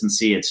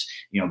consistency, it's,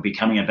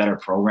 becoming a better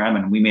program.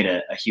 And we made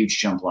a huge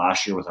jump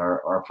last year with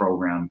our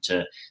program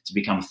to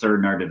become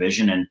third in our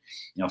division. And,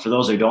 for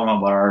those who don't know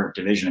about our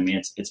division,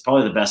 it's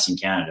probably the best in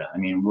Canada.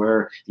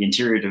 The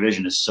interior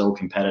division is so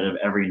competitive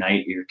every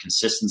night. Your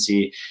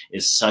consistency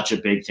is such a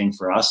big thing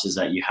for us, is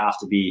that you have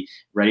to be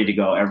ready to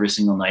go every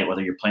single night,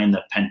 whether you're playing playing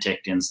the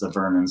Pentictons, the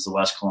Vernons, the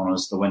West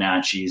Kelownas, the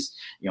Wenatchees.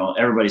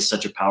 Everybody's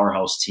such a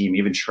powerhouse team.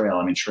 Even Trail.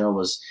 I mean, Trail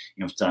was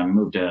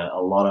moved a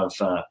lot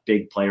of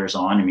big players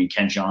on. I mean,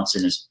 Ken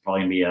Johnson is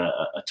probably going to be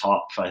a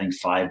top, I think,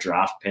 5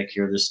 draft pick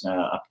here this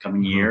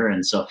upcoming year.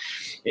 And so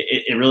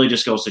it really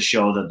just goes to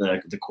show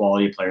that the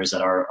quality of players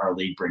that our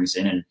league brings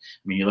in. And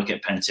I mean, you look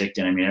at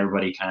Penticton. I mean,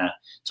 everybody kind of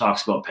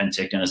talks about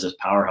Penticton as this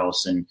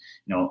powerhouse, and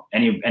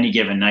any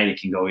given night it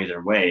can go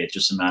either way. It's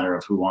just a matter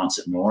of who wants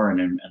it more,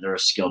 and they're a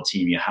skilled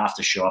team. You have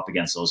to show up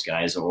against those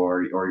guys,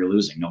 or you're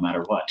losing, no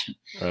matter what.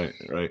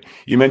 Right.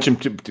 You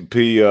mentioned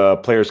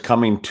players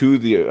coming to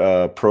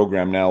the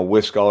program now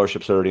with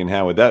scholarships already in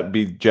hand. Would that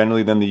be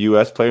generally then the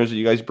U.S. players that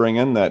you guys bring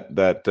in that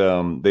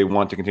they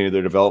want to continue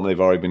their development?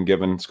 They've already been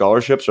given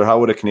scholarships, or how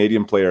would a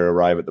Canadian player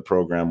arrive at the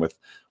program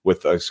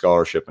with a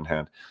scholarship in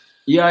hand?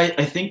 Yeah,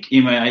 I think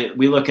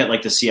we look at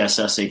like the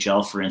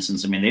CSSHL, for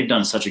instance. I mean, they've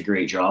done such a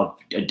great job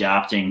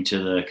adapting to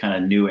the kind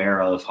of new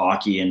era of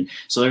hockey. And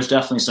so there's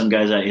definitely some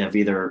guys that have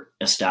either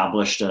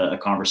established a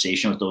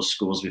conversation with those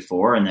schools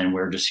before, and then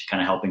we're just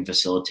kind of helping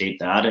facilitate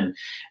that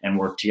and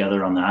work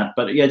together on that.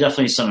 But yeah,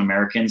 definitely some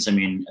Americans. I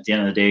mean, at the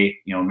end of the day,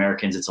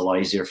 Americans, it's a lot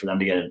easier for them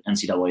to get an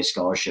NCAA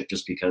scholarship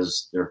just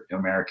because they're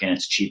American.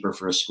 It's cheaper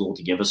for a school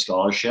to give a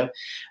scholarship.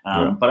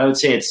 But I would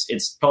say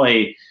it's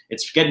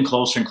getting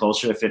closer and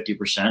closer to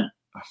 50%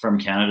 from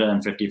Canada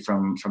and 50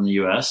 from the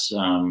US.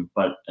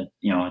 But at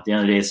the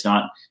end of the day, it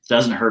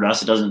doesn't hurt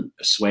us. It doesn't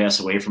sway us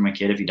away from a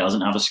kid if he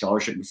doesn't have a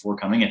scholarship before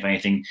coming. If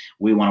anything,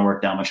 we want to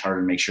work that much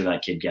harder to make sure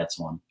that kid gets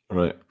one.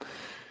 Right.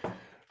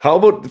 How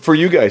about for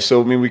you guys?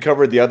 So, I mean, we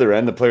covered the other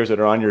end, the players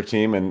that are on your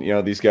team, and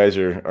these guys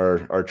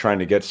are trying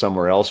to get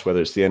somewhere else,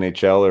 whether it's the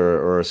NHL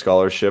or a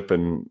scholarship,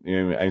 and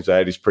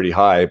anxiety is pretty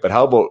high. But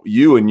how about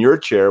you in your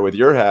chair with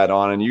your hat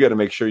on, and you got to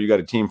make sure you got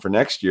a team for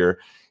next year,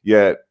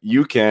 yet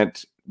you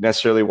can't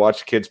necessarily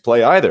watch kids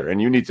play either,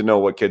 and you need to know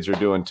what kids are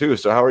doing too.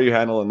 So how are you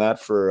handling that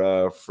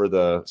for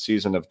the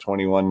season of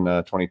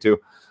 21-22?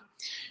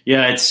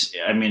 Yeah,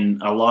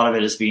 a lot of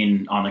it is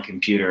being on the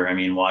computer. I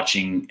mean,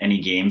 watching any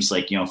games,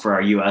 like, for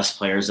our U.S.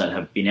 players that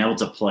have been able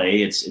to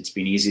play, it's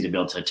been easy to be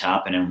able to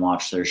tap in and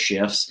watch their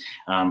shifts.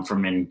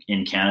 From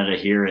in Canada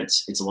here,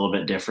 it's a little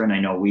bit different. I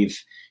know we've,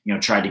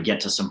 tried to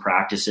get to some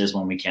practices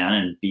when we can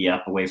and be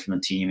up away from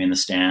the team in the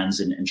stands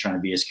and trying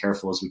to be as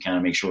careful as we can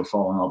to make sure we're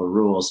following all the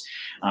rules.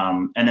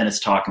 And then it's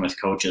talking with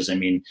coaches. I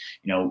mean,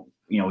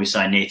 we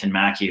signed Nathan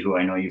Mackey, who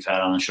I know you've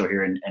had on the show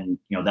here. And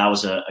that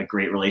was a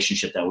great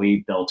relationship that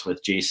we built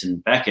with Jason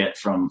Beckett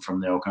from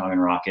the Okanagan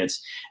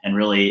Rockets. And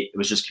really, it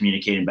was just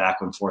communicating back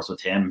and forth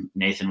with him.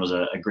 Nathan was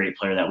a great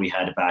player that we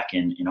had back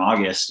in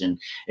August. And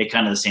it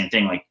kind of the same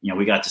thing. Like,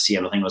 we got to see,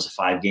 I think it was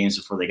 5 games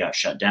before they got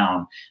shut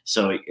down.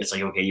 So it's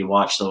like, okay, you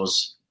watch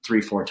those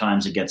 3-4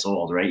 times, it gets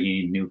old, right?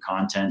 You need new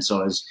content. So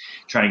I was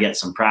trying to get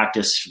some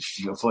practice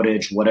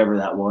footage, whatever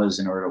that was,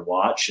 in order to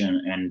watch.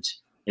 And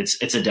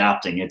it's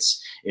adapting.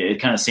 It's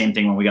kind of the same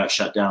thing when we got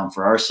shut down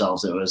for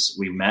ourselves.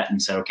 We met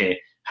and said, okay,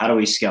 how do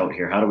we scout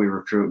here? How do we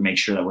recruit, make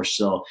sure that we're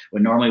still,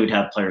 when normally we'd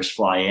have players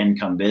fly in,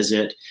 come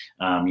visit.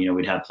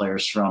 We'd have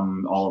players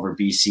from all over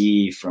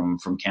BC, from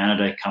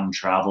Canada, come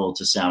travel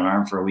to Salmon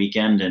Arm for a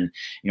weekend. And,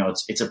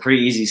 it's a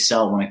pretty easy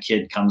sell when a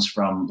kid comes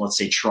from, let's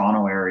say,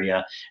 Toronto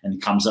area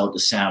and comes out to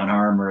Salmon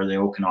Arm or the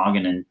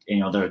Okanagan, and,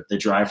 the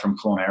drive from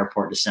Kelowna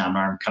Airport to Salmon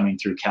Arm coming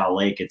through Cal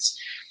Lake.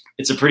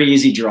 It's a pretty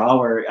easy draw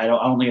where I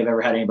don't think I've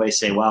ever had anybody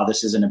say, wow,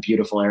 this isn't a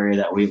beautiful area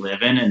that we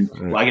live in. And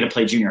well, I get to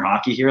play junior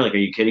hockey here. Like, are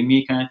you kidding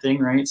me, kind of thing.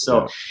 Right.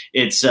 So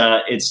it's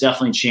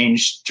definitely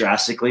changed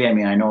drastically. I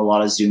mean, I know a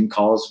lot of Zoom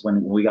calls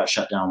when we got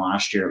shut down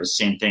last year. It was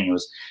the same thing. It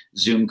was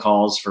Zoom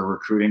calls for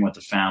recruiting with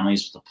the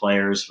families, with the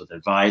players, with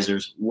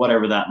advisors,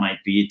 whatever that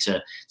might be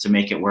to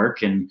make it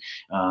work. And,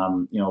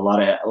 a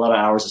lot of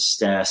hours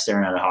of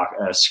staring at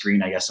a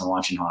screen, I guess, and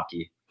watching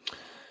hockey.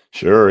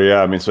 Sure.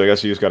 Yeah. I mean, so I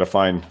guess you just got to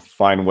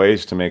find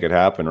ways to make it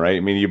happen, right? I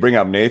mean, you bring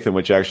up Nathan,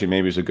 which actually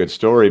maybe is a good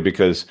story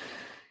because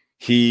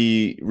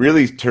he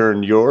really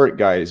turned your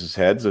guys'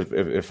 heads.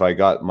 If I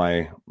got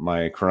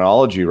my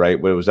chronology right,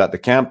 but it was at the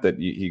camp that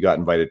he got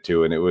invited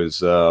to, and it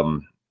was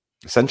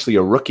essentially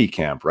a rookie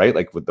camp, right?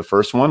 Like with the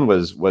first one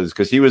was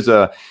because he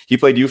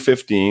played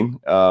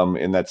U15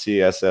 in that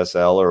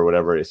CSSL or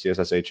whatever,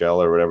 CSSHL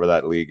or whatever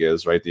that league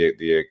is, right?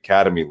 The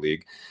Academy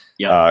League.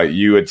 Yeah.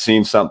 You had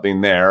seen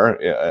something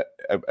there.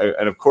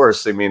 And of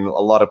course, I mean,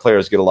 a lot of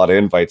players get a lot of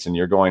invites and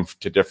you're going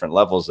to different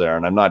levels there.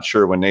 And I'm not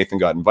sure when Nathan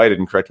got invited,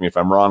 and correct me if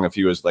I'm wrong, if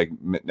he was like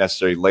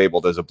necessarily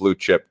labeled as a blue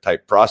chip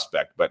type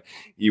prospect, but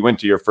you went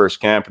to your first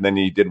camp and then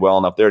you did well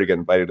enough there to get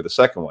invited to the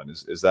second one.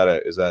 Is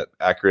that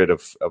accurate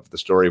of the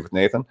story with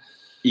Nathan?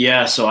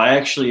 Yeah, so I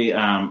actually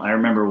I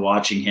remember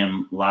watching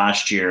him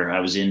last year. I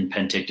was in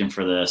Penticton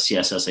for the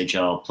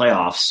CSSHL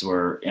playoffs,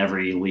 where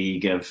every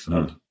league of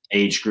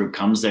age group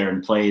comes there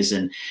and plays.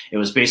 And it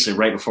was basically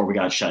right before we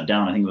got shut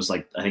down. I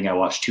think I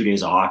watched 2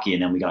 days of hockey,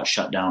 and then we got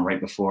shut down right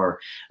before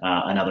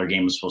another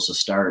game was supposed to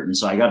start. And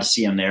so I got to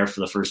see him there for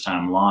the first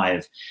time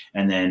live.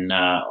 And then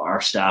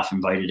our staff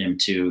invited him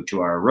to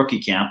our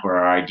rookie camp, or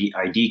our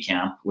ID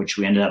camp, which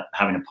we ended up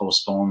having to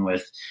postpone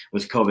with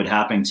COVID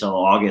happening till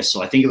August.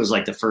 So I think it was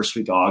like the first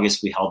week of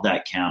August we held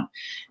that camp.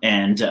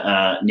 And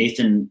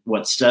Nathan,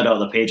 what stood out on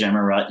the page, I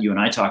remember you and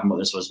I talking about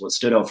this, was what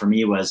stood out for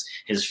me was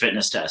his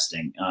fitness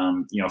testing.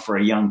 For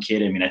a young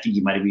kid, I mean, I think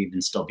he might have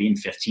even still been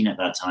 15 at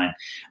that time.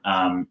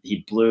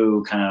 He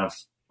blew kind of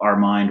our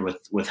mind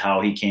with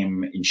how he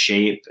came in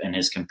shape and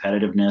his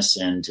competitiveness.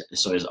 And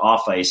so his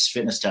off ice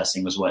fitness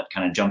testing was what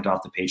kind of jumped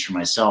off the page for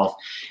myself,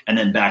 and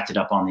then backed it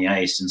up on the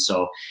ice. And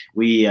so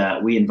we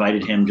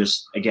invited him,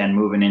 just again,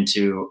 moving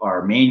into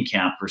our main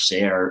camp per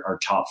se, our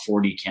top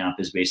 40 camp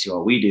is basically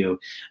what we do.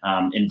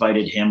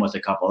 Invited him with a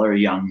couple other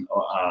young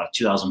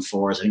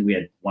 2004s. I think we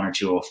had 1 or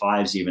 2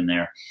 05s even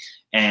there.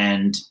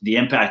 And the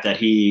impact that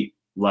he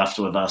left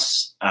with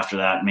us after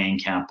that main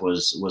camp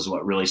was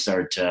what really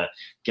started to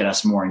get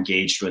us more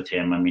engaged with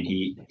him. I mean,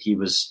 he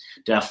was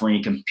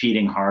definitely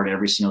competing hard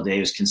every single day.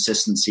 His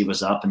consistency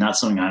was up, and that's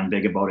something I'm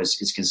big about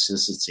is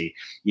consistency.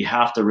 You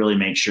have to really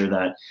make sure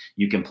that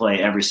you can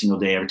play every single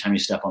day, every time you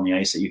step on the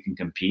ice, that you can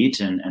compete.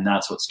 And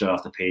that's what stood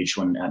off the page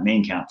when at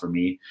main camp for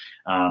me.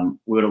 We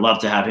would have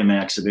loved to have him in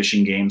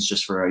exhibition games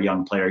just for a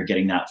young player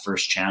getting that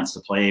first chance to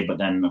play. But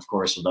then, of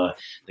course, with the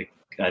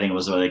I think it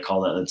was what they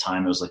called it at the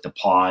time. It was like the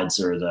pods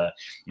or the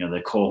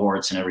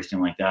cohorts and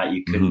everything like that.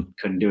 You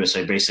couldn't do it.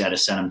 So I basically had to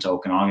send him to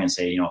Okanagan and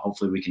say,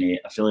 hopefully we can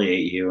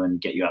affiliate you and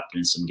get you up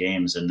in some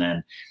games. And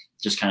then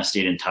just kind of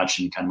stayed in touch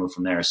and kind of moved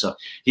from there. So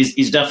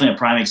he's definitely a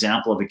prime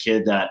example of a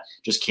kid that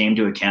just came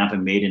to a camp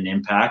and made an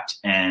impact,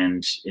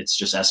 and it's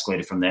just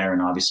escalated from there.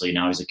 And obviously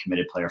now he's a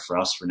committed player for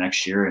us for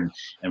next year,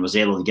 and was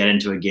able to get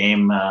into a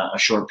game a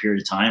short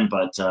period of time,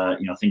 but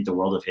think the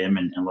world of him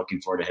and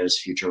looking forward to his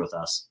future with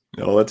us.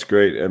 Oh, that's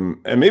great. And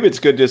maybe it's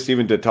good just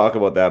even to talk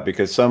about that,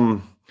 because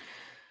some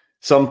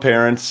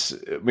parents,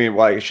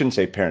 I shouldn't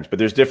say parents, but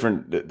there's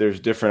different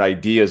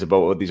ideas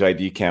about what these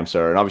ID camps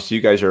are. And obviously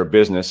you guys are a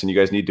business and you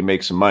guys need to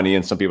make some money.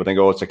 And some people think,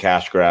 it's a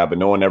cash grab, and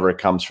no one ever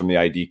comes from the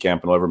ID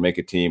camp and will ever make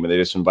a team, and they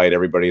just invite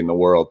everybody in the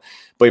world.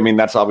 But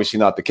that's obviously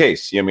not the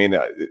case.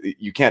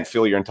 You can't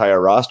fill your entire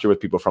roster with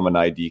people from an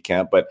ID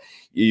camp, but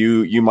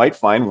you might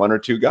find 1 or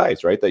 2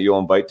 guys, right, that you'll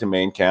invite to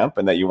main camp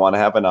and that you want to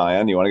have an eye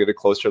on, you want to get a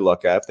closer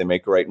look at if they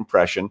make the right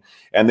impression.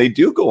 And they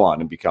do go on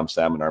and become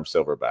Salmon Arm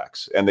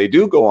Silverbacks, and they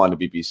do go on to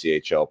be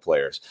BCHL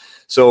players.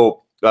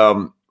 So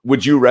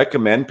would you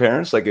recommend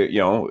parents,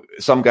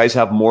 some guys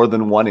have more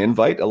than one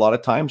invite a lot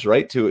of times,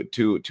 right,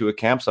 to a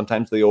camp?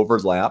 Sometimes they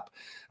overlap.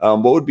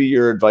 What would be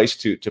your advice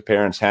to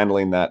parents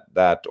handling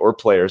that or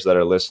players that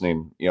are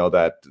listening,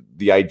 that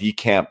the ID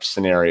camp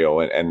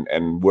scenario,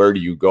 and where do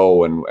you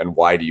go and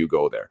why do you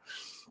go there?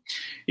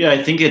 Yeah,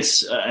 I think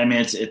it's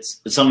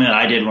something that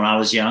I did when I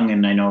was young,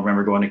 and I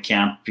remember going to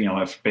camp,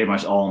 if pretty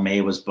much all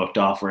May was booked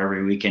off, where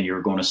every weekend you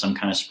were going to some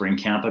kind of spring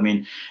camp.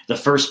 The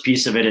first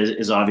piece of it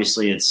is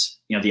obviously it's,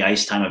 the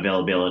ice time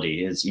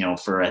availability is,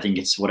 for, I think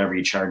it's whatever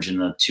you charge in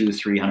the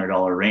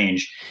 $200-$300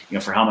 range,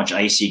 for how much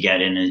ice you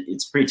get in,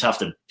 it's pretty tough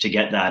to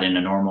get that in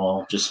a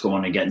normal, just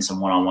going and getting some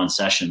one-on-one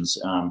sessions.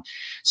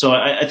 So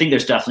I think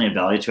there's definitely a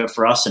value to it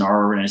for us in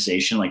our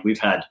organization. Like we've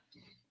had,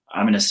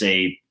 I'm going to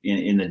say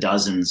in the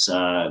dozens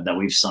that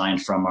we've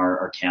signed from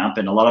our camp,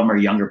 and a lot of them are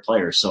younger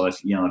players. So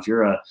if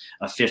you're a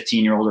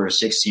 15-year-old or a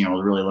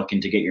 16-year-old really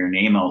looking to get your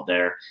name out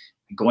there,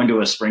 going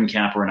to a spring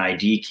camp or an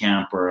ID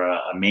camp or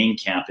a main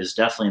camp is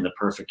definitely the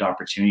perfect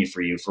opportunity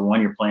for you. For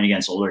one, you're playing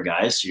against older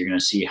guys, so you're going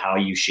to see how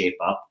you shape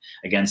up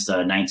against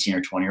a 19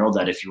 or 20-year-old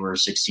that if you were a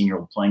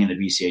 16-year-old playing in the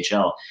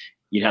BCHL,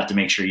 you'd have to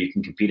make sure you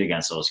can compete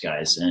against those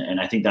guys. And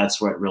I think that's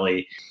what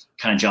really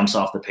kind of jumps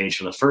off the page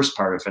for the first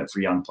part of it for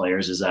young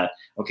players, is that,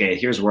 okay,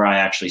 here's where I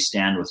actually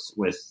stand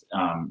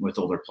with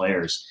older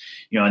players,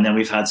 and then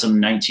we've had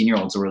some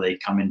 19-year-olds where they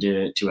come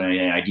into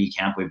an ID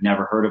camp. We've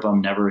never heard of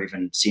them, never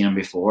even seen them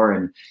before.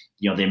 And,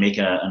 they make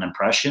an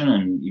impression,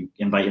 and you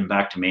invite them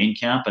back to main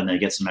camp, and they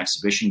get some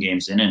exhibition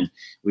games in. And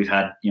we've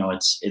had,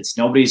 it's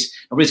nobody's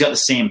got the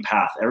same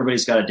path.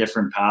 Everybody's got a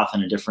different path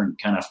and a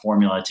different kind of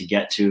formula to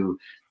get to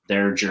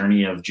their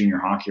journey of junior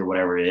hockey or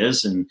whatever it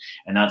is. And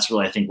that's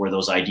really, I think, where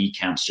those ID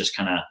camps just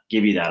kind of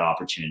give you that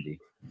opportunity.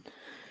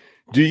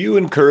 Do you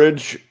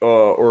encourage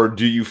or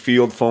do you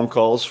field phone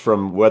calls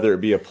from whether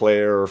it be a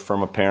player or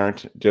from a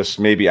parent, just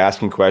maybe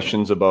asking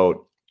questions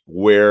about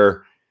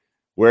where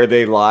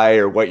they lie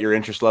or what your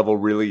interest level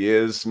really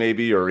is,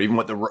 maybe, or even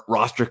what the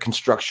roster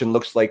construction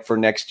looks like for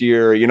next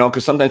year,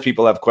 because sometimes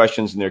people have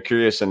questions and they're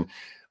curious. And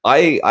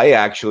I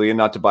actually, and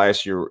not to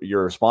bias your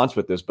response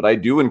with this, but I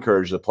do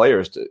encourage the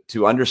players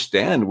to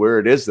understand where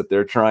it is that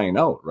they're trying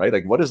out, right?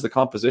 Like, what does the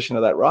composition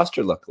of that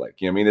roster look like?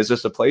 Is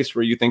this a place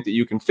where you think that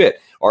you can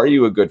fit? Are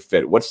you a good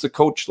fit? What's the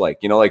coach like?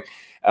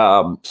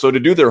 So to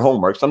do their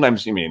homework,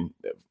 sometimes,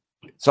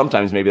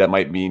 sometimes maybe that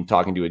might mean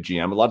talking to a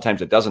GM. A lot of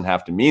times it doesn't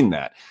have to mean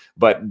that.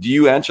 But do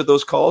you answer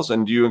those calls,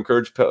 and do you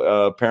encourage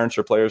parents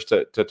or players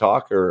to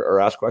talk or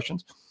ask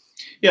questions?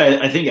 Yeah,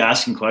 I think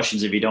asking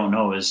questions if you don't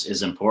know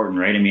is important,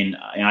 right? I mean,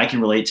 I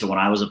can relate to when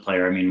I was a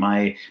player. I mean,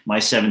 my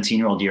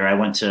 17-year-old year, I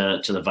went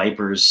to the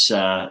Vipers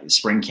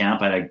spring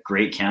camp. I had a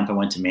great camp. I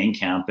went to main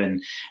camp,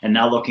 and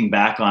now looking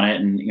back on it,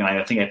 and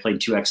I think I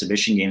played 2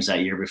 exhibition games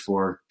that year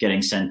before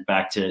getting sent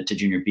back to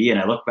junior B. And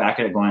I look back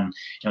at it going,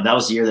 that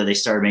was the year that they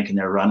started making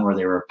their run where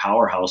they were a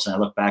powerhouse. And I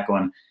look back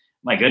going,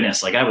 my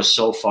goodness, like I was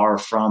so far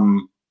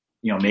from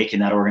making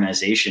that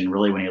organization,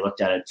 really, when you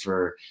looked at it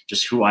for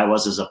just who I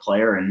was as a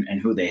player and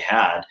who they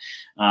had.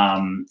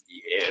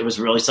 It was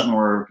really something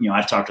where,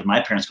 I've talked with my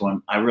parents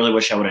going, I really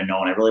wish I would have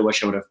known. I really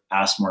wish I would have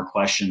asked more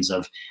questions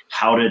of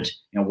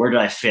where did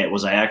I fit?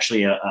 Was I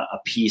actually a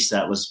piece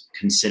that was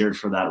considered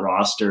for that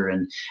roster?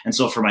 And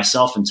so for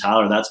myself and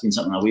Tyler, that's been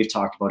something that we've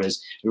talked about,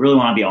 is we really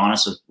want to be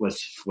honest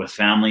with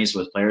families,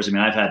 with players. I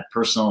mean, I've had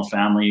personal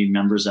family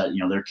members that,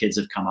 their kids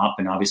have come up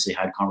and obviously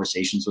had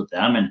conversations with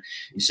them, and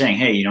you're saying,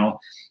 hey,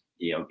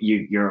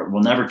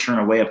 we'll never turn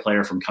away a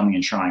player from coming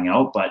and trying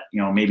out, but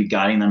maybe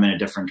guiding them in a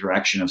different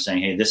direction of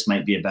saying, hey, this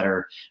might be a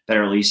better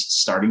at least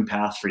starting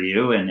path for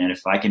you. And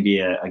if I can be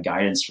a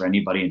guidance for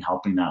anybody and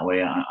helping that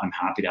way, I'm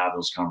happy to have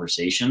those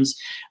conversations.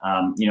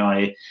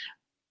 The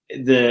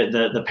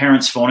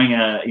parents phoning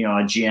a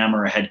GM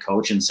or a head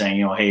coach and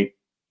saying, hey,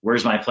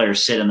 where's my player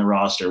sit in the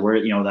roster? Where,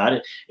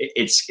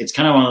 it's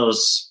kind of one of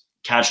those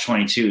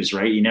catch-22s,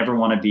 right? You never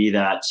want to be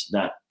that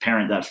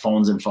parent that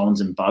phones and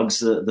bugs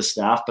the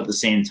staff, but at the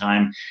same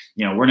time,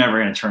 we're never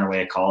going to turn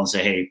away a call and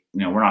say, hey,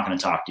 we're not going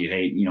to talk to you.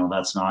 Hey,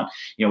 that's not,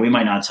 we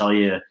might not tell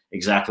you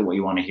exactly what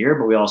you want to hear,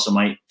 but we also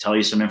might tell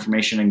you some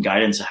information and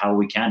guidance of how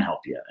we can help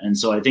you. And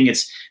so I think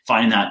it's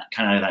finding that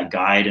kind of that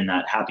guide and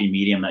that happy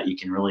medium that you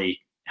can really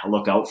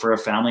look out for a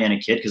family and a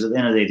kid, because at the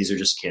end of the day, these are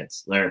just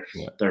kids. They're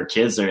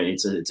kids.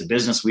 It's a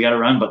business we got to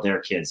run, but they're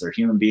kids. They're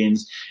human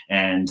beings,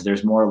 and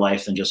there's more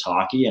life than just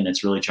hockey. And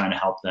it's really trying to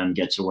help them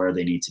get to where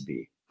they need to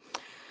be.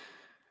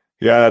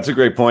 Yeah, that's a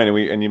great point.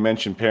 And you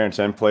mentioned parents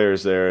and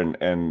players there,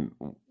 and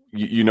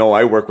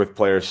I work with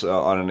players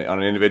on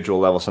an individual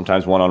level,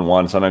 sometimes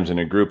one-on-one, sometimes in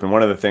a group. And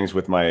one of the things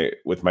with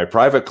my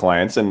private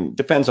clients, and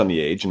depends on the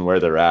age and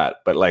where they're at,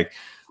 but like,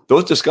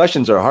 those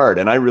discussions are hard,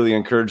 and I really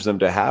encourage them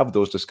to have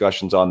those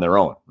discussions on their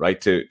own, right?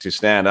 To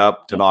stand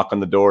up, to knock on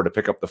the door, to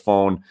pick up the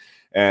phone,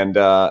 and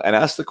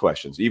ask the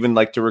questions, even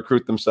like to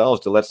recruit themselves,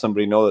 to let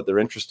somebody know that they're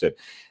interested.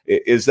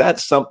 Is that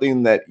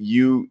something that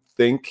you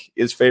think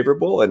is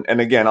favorable?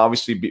 And again,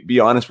 obviously, be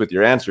honest with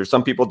your answer.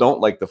 Some people don't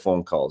like the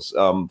phone calls.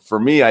 For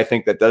me, I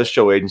think that does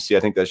show agency.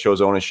 I think that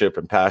shows ownership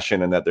and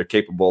passion, and that they're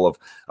capable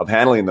of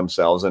handling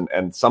themselves.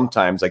 And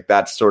sometimes, like,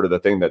 that's sort of the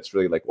thing that's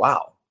really like,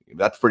 wow,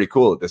 that's pretty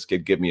cool that this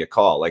kid give me a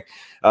call. Like,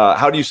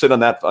 how do you sit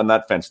on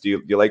that fence?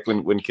 Do you like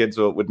when kids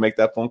would make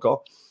that phone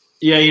call?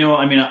 Yeah,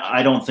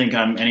 I don't think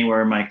I'm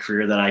anywhere in my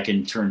career that I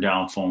can turn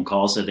down phone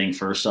calls. I think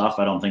first off,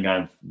 I don't think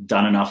I've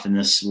done enough in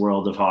this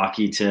world of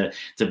hockey to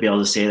be able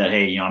to say that,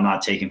 hey, I'm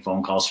not taking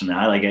phone calls from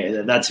that. Like,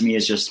 that to me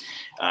is just,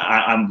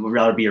 I would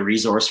rather be a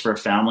resource for a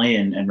family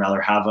and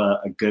rather have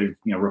a good,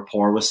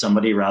 rapport with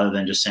somebody, rather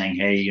than just saying,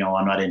 hey,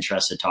 I'm not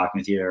interested in talking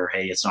with you, or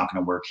hey, it's not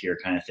going to work here,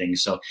 kind of thing.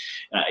 So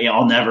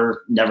I'll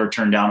never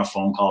turn down a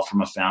phone call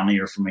from a family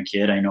or from a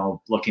kid. I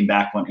know, looking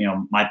back when,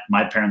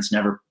 my parents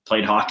never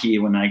played hockey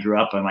when I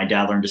grew up, and my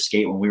dad learned to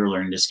skate when we were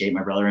learning to skate,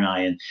 my brother and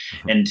I.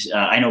 And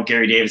I know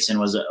Gary Davidson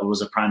was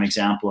a prime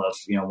example of,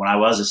 when I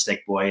was a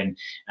stick boy, and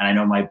I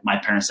know my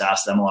parents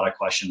asked them a lot of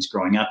questions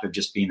growing up of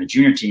just being the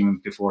junior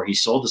team before he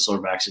sold the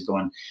Silverbacks, of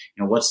going,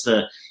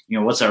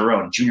 what's our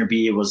road? Junior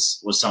B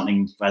was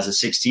something, as a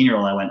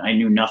 16-year-old, I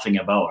knew nothing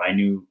about.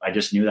 I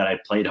just knew that I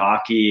played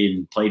hockey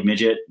and played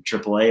midget,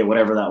 AAA,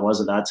 whatever that was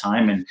at that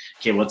time. And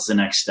okay, what's the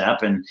next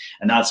step? And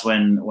that's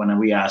when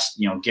we asked,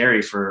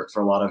 Gary for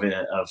a lot of it,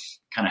 of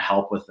kind of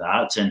help with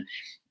that. And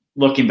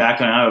looking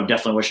back on it, I would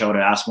definitely wish I would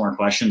have asked more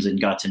questions and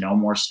got to know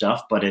more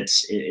stuff, but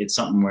it's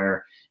something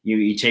where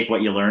you take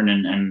what you learn,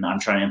 and I'm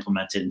trying to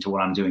implement it into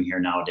what I'm doing here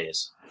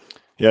nowadays.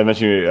 Yeah, I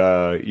mentioned,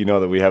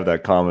 that we have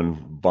that common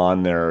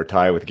bond there, or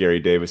tie, with Gary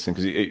Davidson.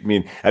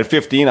 Because, at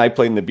 15, I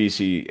played in the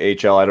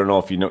BCHL. I don't know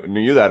if you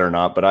knew that or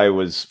not, but I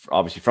was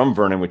obviously from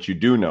Vernon, which you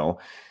do know.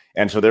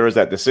 And so there was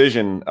that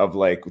decision of,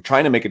 like,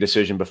 trying to make a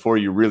decision before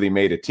you really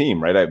made a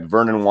team, right?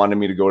 Vernon wanted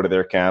me to go to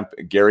their camp.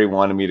 Gary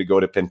wanted me to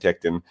go to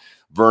Penticton.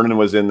 Vernon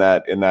was in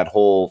that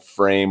whole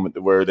frame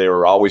where they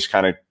were always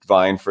kind of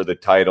vying for the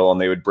title,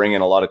 and they would bring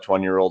in a lot of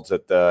 20-year-olds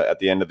at the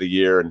end of the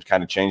year and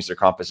kind of change their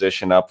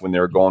composition up when they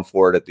were going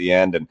for it at the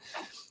end. And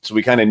so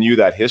we kind of knew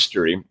that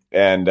history.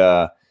 And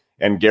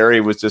Gary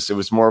was it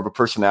was more of a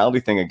personality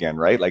thing again,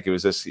 right? Like, it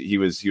was this, he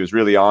was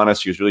really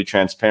honest. He was really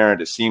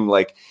transparent. It seemed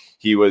like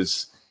he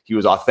was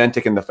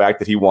authentic in the fact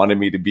that he wanted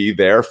me to be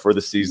there for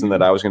the season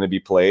that I was going to be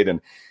played.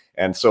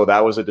 And so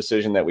that was a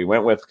decision that we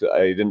went with.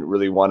 I didn't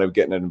really want to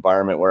get in an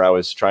environment where I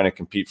was trying to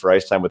compete for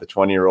ice time with a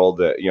 20-year-old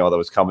that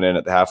was coming in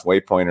at the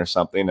halfway point or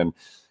something. And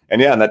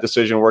that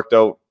decision worked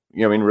out,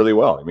 really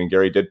well.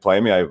 Gary did play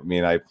me.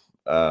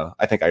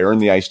 I think I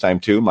earned the ice time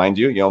too, mind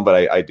you,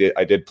 but I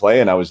did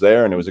play, and I was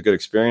there, and it was a good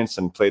experience,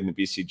 and played in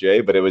the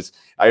BCJ. But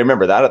I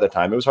remember that at the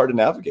time, it was hard to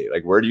navigate.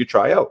 Like, where do you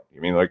try out? I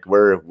mean, like,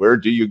 where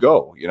do you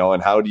go?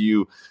 And how do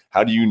you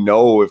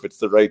know if it's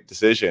the right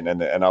decision?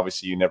 And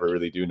obviously you never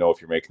really do know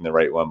if you're making the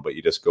right one, but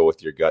you just go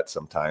with your gut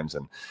sometimes,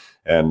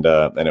 and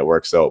it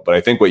works out. But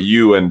I think what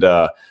you and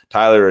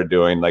Tyler are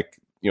doing, like,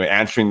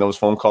 answering those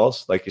phone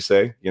calls, like you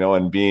say,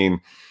 and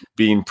being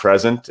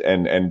present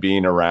and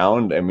being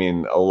around. I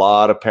mean, a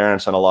lot of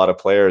parents and a lot of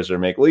players are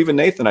well, even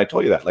Nathan, I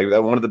told you that, like,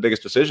 that one of the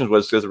biggest decisions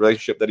was the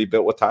relationship that he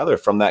built with Tyler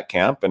from that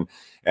camp, and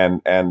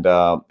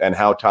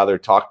how Tyler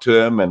talked to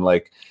him, and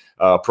like,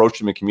 approach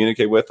him and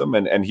communicate with him,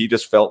 and he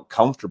just felt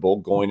comfortable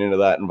going into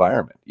that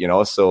environment,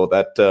 so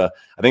that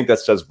I think that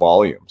says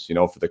volumes,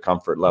 for the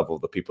comfort level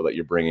of the people that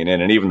you're bringing in,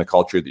 and even the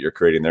culture that you're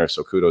creating there.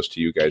 So kudos to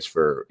you guys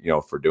for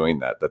doing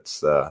that.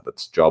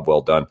 That's job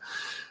well done.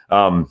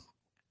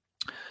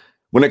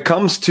 When it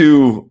comes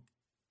to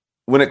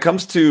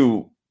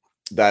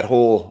that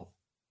whole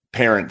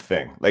parent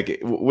thing, like,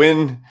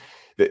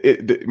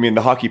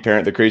 the hockey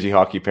parent, the crazy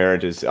hockey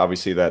parent, is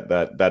obviously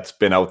that's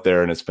been out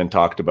there and it's been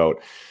talked about.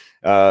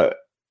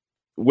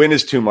 When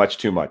is too much?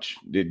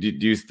 Do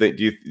you think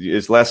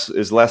is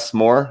less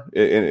more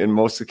in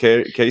most of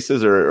the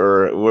cases,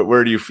 or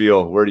where do you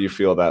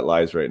feel that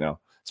lies right now,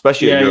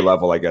 especially at your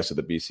level, I guess, at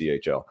the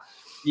BCHL?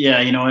 Yeah,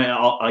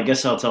 I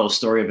guess I'll tell a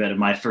story a bit of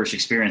my first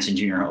experience in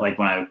junior, like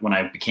when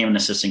I became an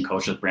assistant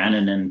coach with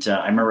Brandon, and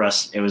I remember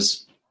it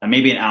was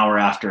maybe an hour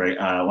after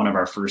one of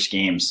our first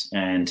games,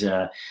 and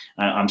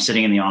I'm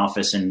sitting in the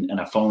office, and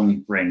a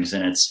phone rings,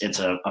 and it's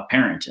a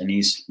parent, and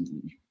he's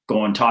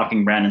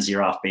talking Brandon's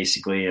ear off,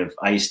 basically, of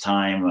ice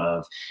time,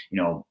 of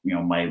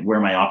where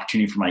my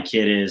opportunity for my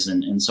kid is,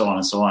 and so on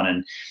and so on.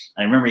 And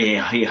I remember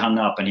he hung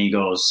up, and he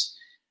goes,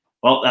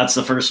 "Well, that's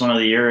the first one of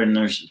the year, and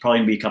there's probably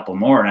gonna be a couple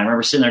more." And I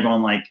remember sitting there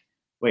going, like,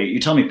 "Wait, you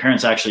tell me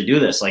parents actually do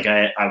this?" Like,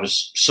 I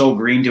was so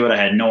green to it, I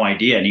had no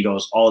idea. And he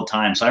goes, "All the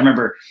time." So I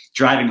remember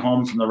driving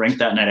home from the rink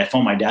that night, I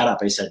phoned my dad up.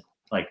 I said,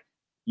 like,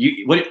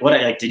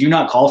 did you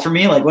not call for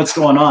me? Like, what's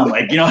going on?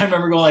 Like, I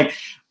remember going, like,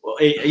 well,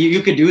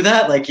 you could do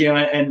that, like,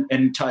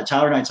 and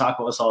Tyler and I talk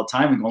about this all the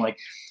time, and going, like,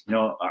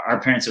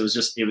 our parents, it was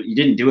just, you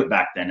didn't do it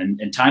back then,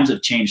 and times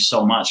have changed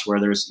so much where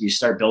you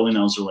start building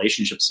those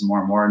relationships more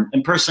and more.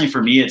 And personally,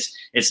 for me,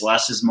 it's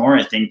less is more.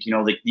 I think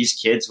these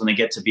kids, when they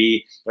get to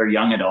be they're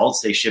young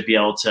adults, they should be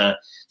able to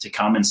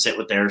come and sit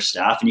with their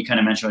staff. And you kind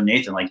of mentioned with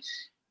Nathan, like,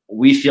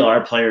 we feel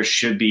our players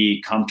should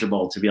be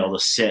comfortable to be able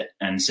to sit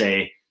and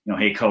say,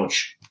 "Hey,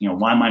 coach,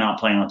 why am I not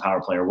playing on the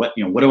power play? Or what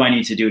do I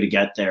need to do to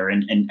get there?"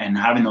 And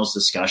having those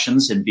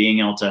discussions, and being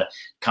able to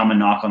come and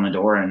knock on the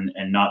door, and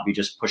not be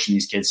just pushing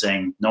these kids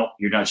saying, "No,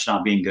 you're just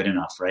not being good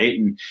enough." Right.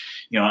 And,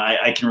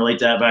 I can relate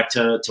that back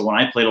to when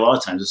I played a lot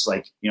of times. It's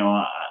like,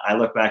 I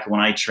look back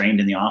when I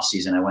trained in the off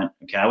season, I went,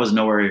 okay, I was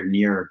nowhere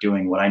near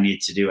doing what I need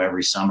to do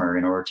every summer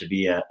in order to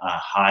be a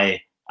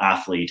high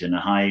athlete and a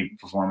high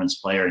performance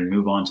player and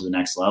move on to the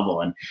next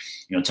level. And,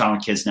 talking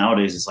to kids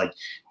nowadays, it's like,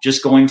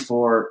 just going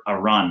for a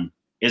run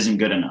isn't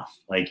good enough.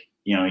 Like,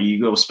 you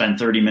go spend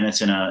 30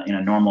 minutes in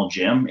a normal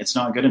gym, it's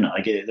not good enough.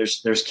 Like,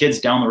 there's kids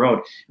down the road.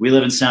 We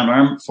live in San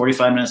Arm,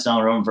 45 minutes down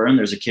the road in Vernon.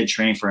 There's a kid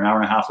training for an hour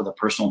and a half with a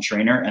personal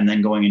trainer, and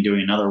then going and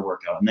doing another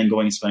workout, and then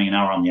going and spending an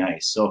hour on the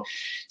ice. So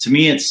to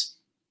me, it's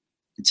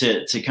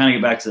to kind of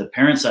get back to the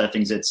parent side of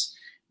things.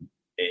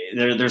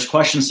 There's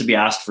questions to be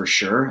asked for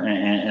sure,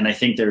 and I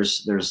think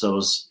there's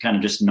those kind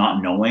of just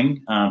not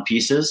knowing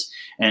pieces,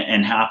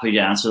 and happy to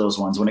answer those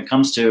ones when it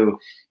comes to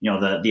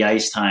the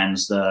ice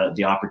times,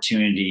 the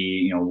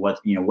opportunity. What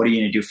are you going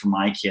to do for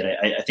my kid?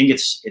 I think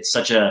there's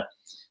such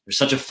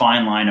a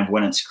fine line of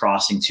when it's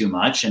crossing too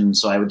much, and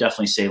so I would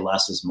definitely say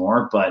less is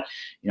more. But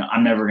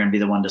I'm never going to be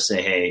the one to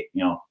say, hey,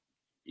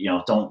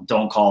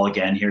 don't call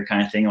again here,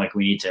 kind of thing. Like,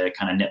 we need to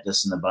kind of nip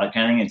this in the bud,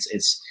 kind of thing.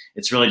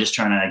 It's really just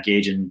trying to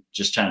engage and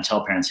just trying to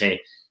tell parents, hey,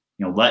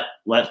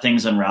 let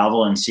things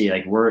unravel, and see,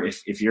 like,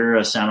 if you're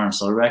a San Arm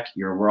Silverback,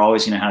 we're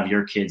always going to have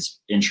your kid's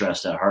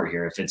interest at heart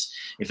here.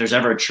 If there's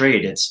ever a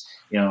trade, it's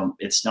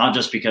not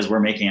just because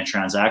we're making a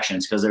transaction.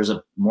 It's because there's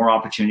a more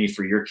opportunity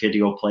for your kid to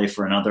go play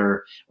for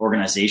another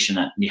organization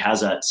that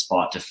has that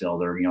spot to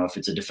fill. Or, if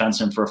it's a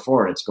defenseman for a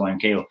forward, it's going,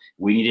 okay,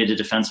 we needed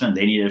a defenseman,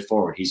 they needed a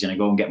forward. He's going to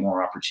go and get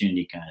more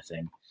opportunity, kind of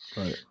thing.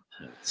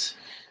 Right.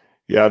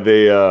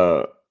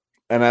 Yeah.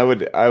 And I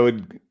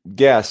would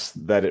guess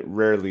that it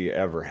rarely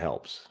ever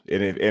helps.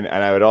 And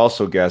I would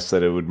also guess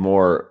that it would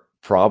more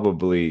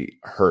probably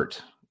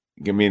hurt.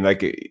 I mean,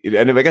 like,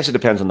 and I guess it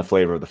depends on the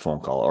flavor of the phone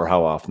call, or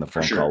how often the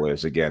phone call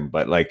is again.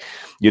 But, like,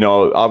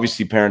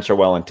 obviously parents are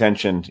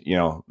well-intentioned,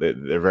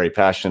 they're very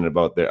passionate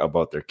about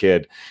their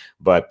kid,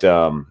 but,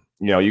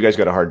 you guys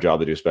got a hard job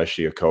to do,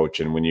 especially a coach.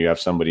 And when you have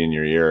somebody in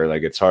your ear,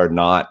 like, it's hard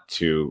not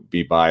to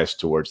be biased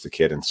towards the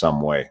kid in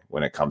some way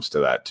when it comes to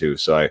that too.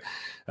 So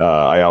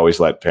I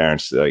always let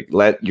parents, like,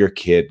 let your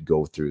kid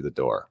go through the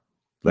door.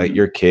 Let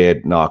your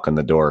kid knock on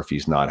the door if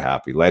he's not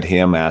happy. Let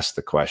him ask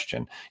the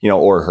question,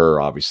 or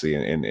her, obviously,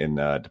 in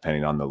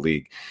depending on the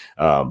league.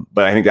 But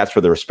I think that's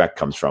where the respect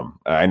comes from.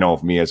 I know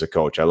of me as a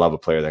coach, I love a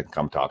player that can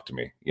come talk to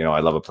me. I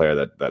love a player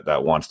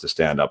that wants to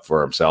stand up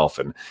for himself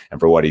and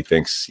for what he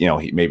thinks,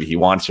 maybe he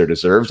wants or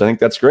deserves. I think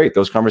that's great.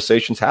 Those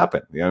conversations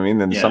happen. You know what I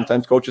mean? And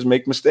sometimes coaches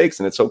make mistakes,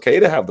 and it's okay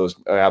to have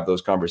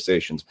those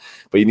conversations.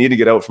 But you need to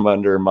get out from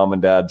under mom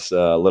and dad's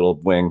little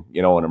wing,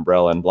 an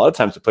umbrella. And a lot of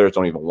times the players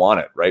don't even want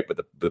it, right? But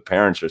the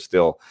parents are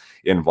still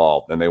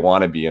involved, and they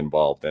want to be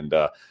involved. And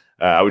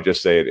I would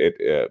just say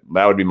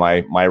that would be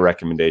my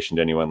recommendation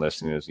to anyone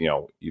listening is,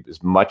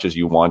 as much as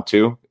you want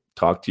to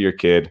talk to your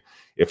kid,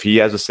 if he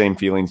has the same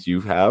feelings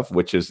you have,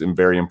 which is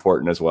very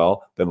important as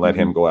well, then let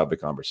him go have the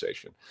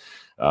conversation.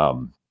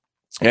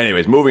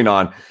 Anyways, moving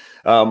on.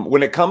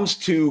 When it comes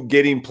to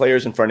getting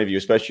players in front of you,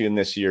 especially in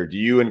this year, do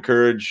you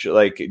encourage,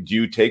 do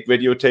you take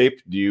videotape?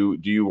 Do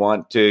you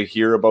want to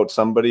hear about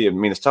somebody? I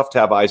mean, it's tough to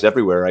have eyes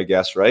everywhere, I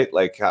guess, right?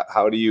 Like,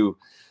 how do you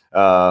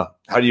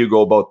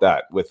go about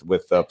that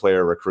with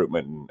player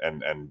recruitment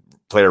and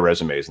player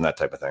resumes and that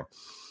type of thing?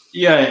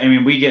 Yeah, I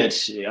mean,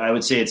 I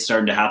would say it's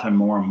starting to happen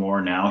more and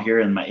more now here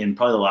in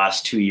probably the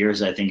last 2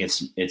 years. I think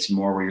it's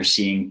more where you're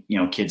seeing,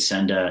 kids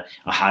send a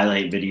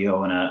highlight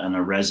video and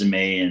a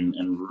resume and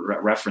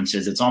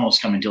references. It's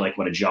almost coming to like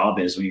what a job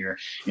is when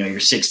you're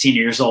 16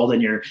 years old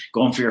and you're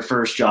going for your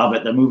first job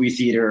at the movie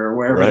theater or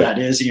wherever that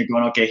is. And you're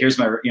going, okay, here's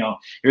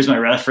my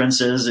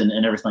references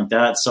and everything like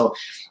that. So,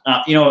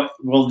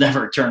 we'll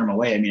never turn them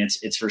away. I mean,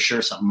 it's for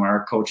sure something where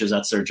our coaches,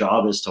 that's their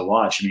job, is to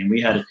watch. I mean,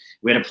 we had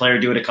a player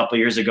do it a couple of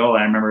years ago,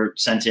 and I remember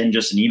sent in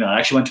just an email. I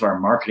actually went to our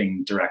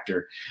marketing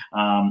director,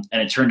 and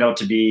it turned out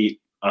to be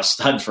a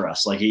stud for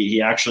us. Like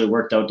he actually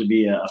worked out to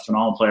be a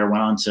phenomenal player,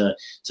 went on to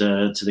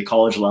the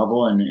college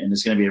level and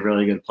is going to be a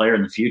really good player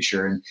in the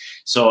future. And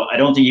so I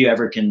don't think you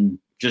ever can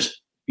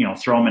just,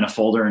 throw them in a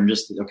folder and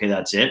just, okay,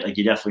 that's it. Like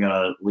you definitely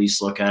got to at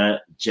least look at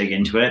it, dig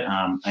into it.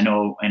 I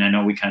know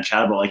we kind of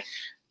chat about like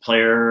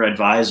player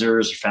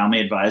advisors or family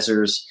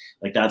advisors,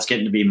 like that's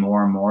getting to be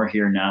more and more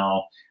here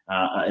now.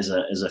 As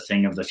a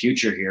thing of the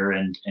future here,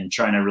 and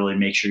trying to really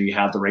make sure you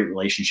have the right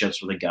relationships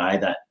with a guy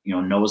that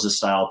knows the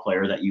style of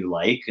player that you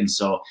like. And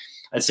so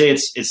I'd say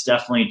it's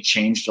definitely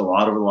changed a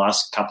lot over the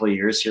last couple of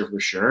years here for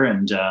sure.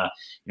 And I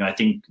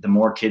think the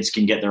more kids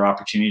can get their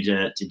opportunity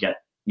to get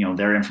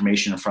their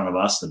information in front of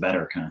us, the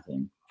better, kind of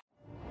thing.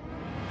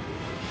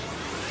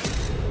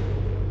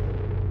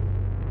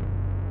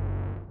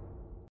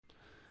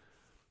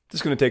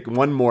 Just going to take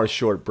one more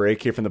short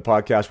break here from the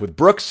podcast with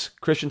Brooks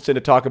Christensen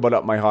to talk about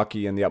Up My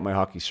Hockey and the Up My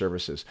Hockey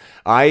services.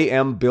 I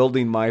am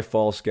building my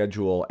fall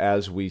schedule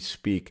as we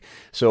speak.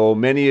 So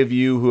many of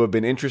you who have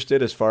been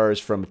interested as far as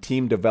from a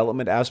team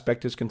development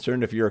aspect is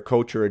concerned, if you're a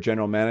coach or a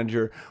general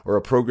manager or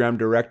a program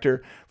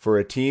director for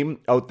a team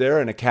out there,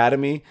 an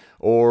academy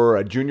or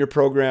a junior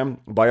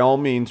program, by all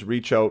means,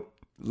 reach out.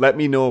 Let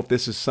me know if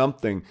this is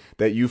something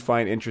that you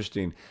find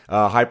interesting.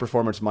 High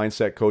performance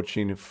mindset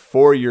coaching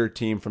for your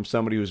team from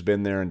somebody who's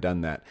been there and done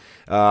that.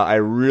 I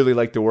really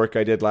like the work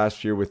I did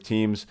last year with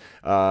teams.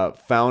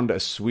 Found a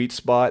sweet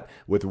spot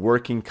with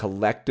working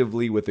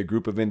collectively with a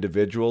group of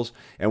individuals.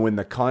 And when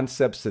the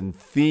concepts and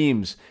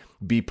themes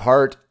be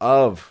part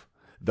of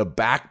the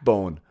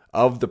backbone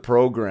of the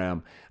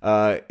program,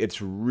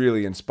 it's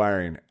really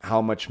inspiring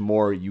how much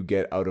more you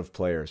get out of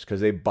players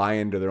because they buy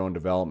into their own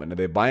development and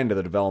they buy into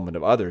the development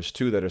of others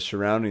too that are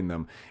surrounding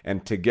them.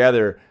 And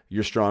together,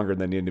 you're stronger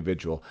than the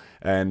individual.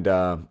 And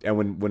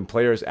when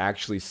players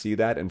actually see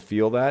that and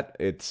feel that,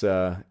 it's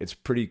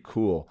pretty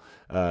cool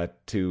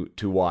to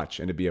watch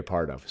and to be a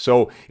part of.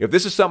 So if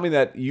this is something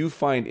that you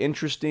find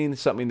interesting,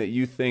 something that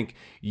you think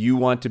you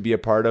want to be a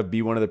part of,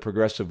 be one of the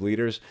progressive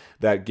leaders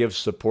that gives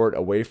support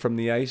away from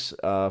the ice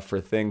for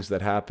things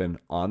that happen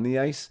on the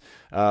ice,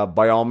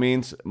 by all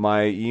means,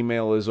 my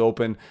email is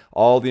open.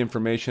 All the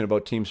information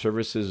about team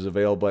services is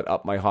available at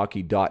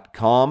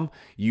upmyhockey.com,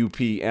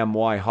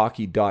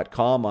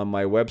 upmyhockey.com on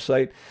my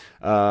website.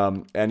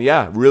 And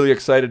yeah, really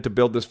excited to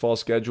build this fall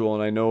schedule.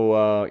 And I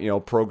know,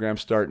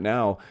 programs start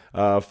now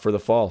for the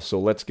fall. So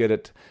let's get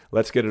it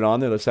on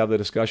there. Let's have the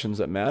discussions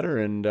that matter,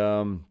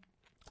 and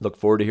look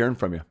forward to hearing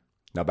from you.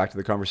 Now back to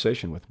the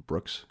conversation with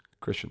Brooks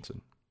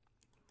Christensen.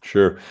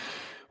 Sure.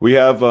 We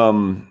have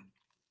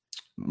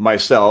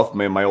myself,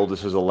 my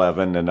oldest is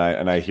 11, and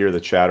I hear the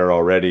chatter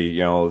already.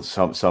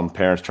 Some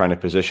parents trying to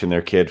position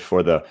their kid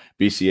for the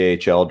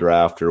BCAHL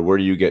draft, or where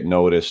do you get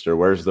noticed, or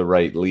where's the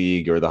right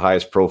league, or the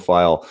highest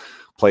profile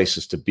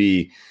places to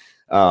be.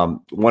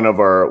 One of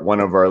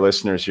our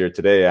listeners here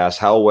today asked,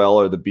 how well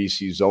are the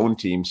BC Zone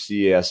teams,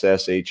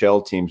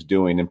 CSSHL teams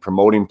doing in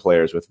promoting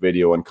players with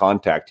video and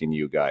contacting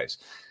you guys?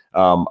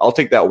 I'll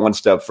take that one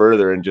step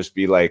further and just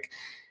be like,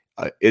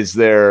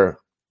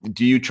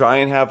 do you try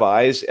and have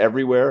eyes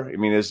everywhere? I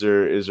mean, is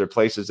there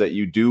places that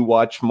you do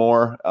watch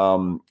more?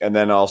 And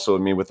then also,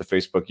 with the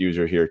Facebook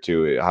user here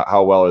too,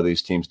 how well are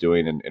these teams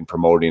doing in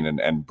promoting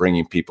and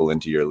bringing people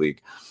into your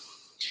league?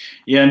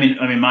 Yeah,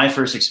 I mean, my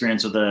first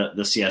experience with the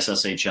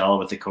CSSHL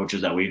with the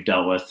coaches that we've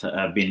dealt with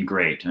have been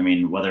great. I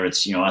mean, whether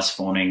it's us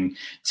phoning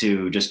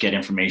to just get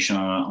information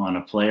on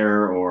a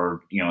player,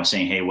 or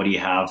saying, hey, what do you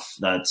have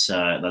that's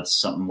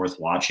something worth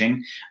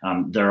watching.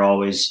 They're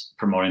always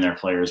promoting their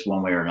players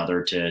one way or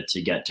another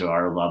to get to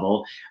our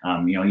level.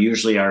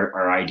 Usually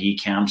our ID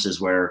camps is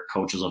where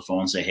coaches will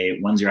phone and say, hey,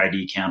 when's your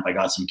ID camp? I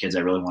got some kids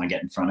I really want to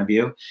get in front of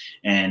you,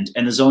 and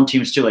the zone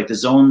teams too. Like the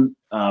zone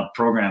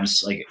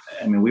programs,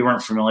 we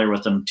weren't familiar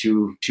with them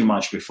too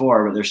much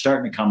before, but they're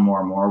starting to come more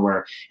and more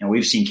where,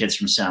 we've seen kids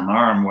from Sam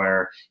Arm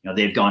where,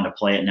 they've gone to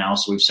play it now.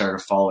 So we've started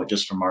to follow it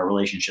just from our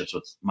relationships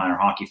with minor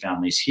hockey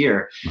families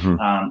here.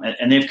 Mm-hmm.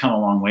 And they've come a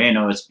long way. I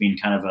know it's been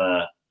kind of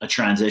a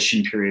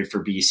transition period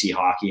for BC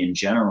hockey in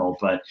general,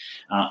 but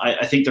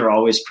I think they're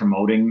always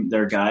promoting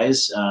their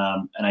guys.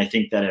 And I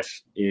think that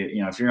if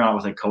you're not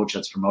with a coach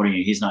that's promoting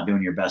you, he's not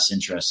doing your best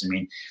interest. I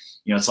mean,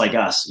 it's like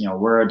us,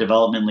 we're a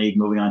development league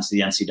moving on to the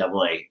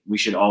NCAA. We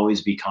should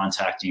always be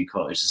contacting a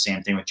coach. It's the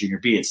same thing with junior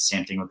B. It's the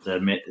same thing with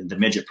the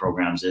midget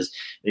programs. Is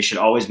they should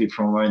always be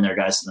promoting their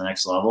guys to the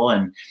next level.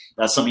 And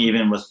that's something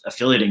even with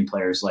affiliating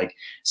players, like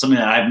something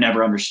that I've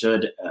never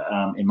understood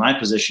in my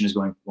position is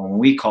going, when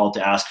we call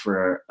to ask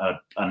for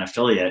an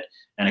affiliate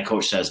and a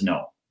coach says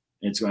no,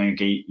 it's going,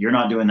 okay, you're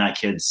not doing that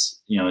kid's,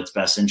 its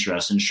best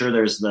interest. And sure,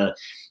 there's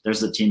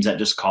the teams that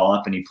just call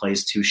up and he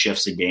plays 2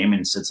 shifts a game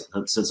and sits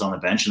on the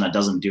bench, and that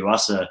doesn't do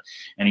us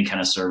any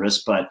kind of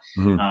service. But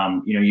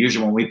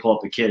usually when we pull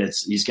up a kid,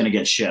 he's going to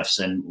get shifts,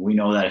 and we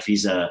know that if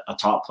he's a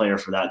top player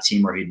for that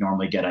team where he'd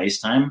normally get ice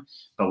time,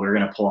 but we're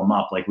going to pull him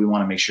up. Like, we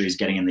want to make sure he's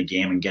getting in the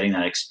game and getting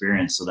that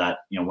experience so that,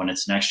 when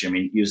it's next year, I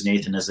mean, use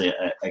Nathan as an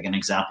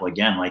example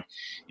again. Like,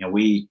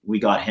 we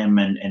got him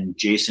and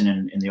Jason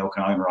in the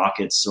Okanagan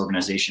Rockets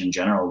organization in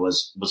general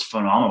was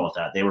phenomenal with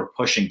that. They were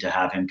pushing to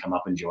have him come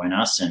up and join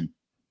us, and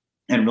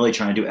really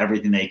trying to do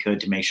everything they could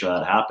to make sure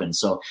that happens.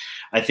 So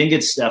I think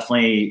it's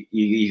definitely,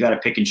 you got to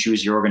pick and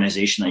choose your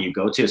organization that you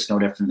go to. It's no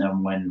different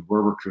than when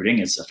we're recruiting.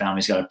 It's a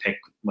family's got to pick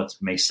what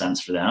makes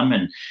sense for them.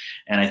 And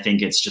I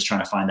think it's just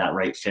trying to find that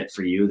right fit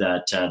for you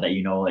that that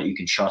you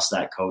can trust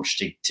that coach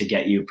to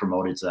get you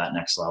promoted to that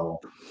next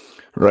level.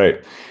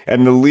 Right.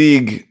 And the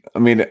league, I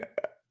mean,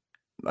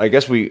 I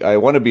guess I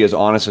want to be as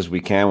honest as we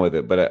can with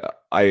it, but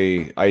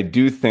I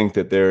do think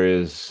that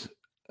there's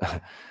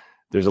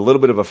a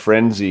little bit of a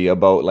frenzy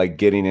about like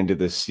getting into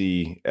the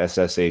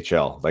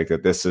CSSHL, like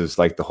that this is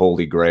like the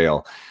holy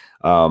grail.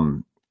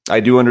 I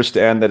do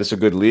understand that it's a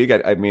good league.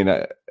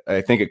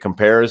 I think it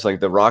compares, like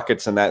the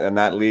Rockets and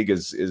that league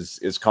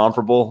is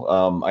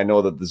comparable. I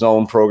know that the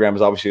zone program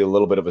is obviously a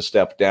little bit of a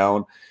step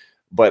down,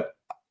 but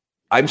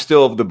I'm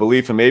still of the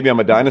belief, and maybe I'm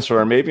a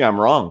dinosaur, or maybe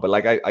I'm wrong, but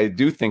like I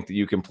do think that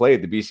you can play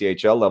at the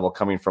BCHL level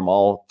coming from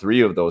all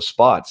 3 of those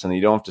spots, and you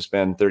don't have to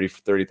spend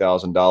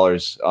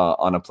 $30,000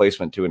 on a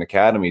placement to an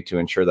academy to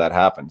ensure that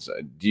happens.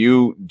 Do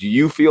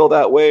you feel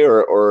that way,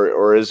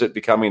 or is it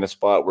becoming a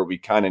spot where we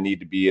kind of need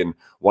to be in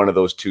one of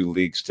those 2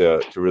 leagues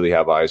to really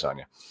have eyes on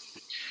you?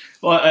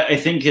 Well, I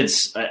think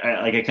it's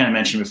like I kind of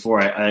mentioned before.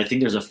 I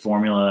think there's a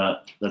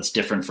formula that's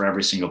different for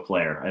every single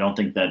player. I don't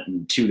think that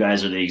 2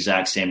 guys are the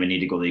exact same and need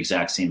to go the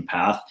exact same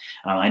path.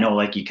 I know,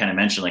 like you kind of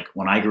mentioned, like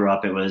when I grew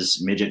up, it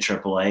was midget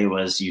AAA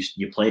was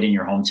you played in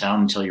your hometown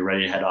until you're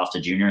ready to head off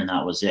to junior, and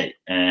that was it.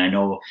 And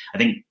I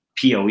think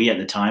POE at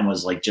the time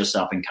was like just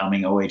up and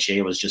coming.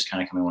 OHA was just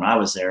kind of coming when I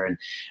was there,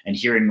 and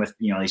hearing with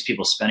these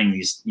people spending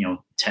these $10,000,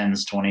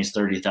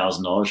 $20,000,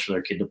 $30,000 for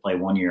their kid to play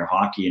 1 year of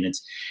hockey, and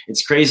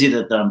it's crazy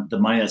that the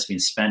money that's being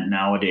spent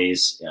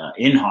nowadays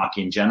in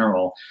hockey in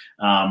general.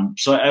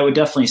 So I would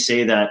definitely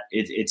say that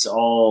it's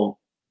all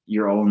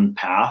your own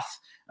path.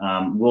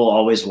 We'll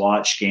always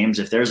watch games.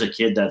 If there's a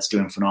kid that's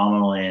doing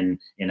phenomenal in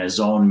a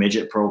zone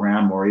midget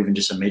program, or even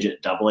just a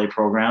midget AA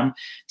program,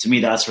 to me,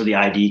 that's where the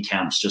ID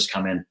camps just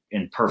come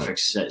in perfect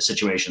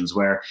situations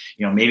where,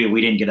 maybe we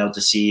didn't get out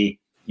to see,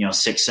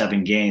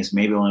 6-7 games,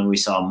 maybe only we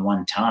saw him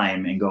one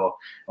time and go,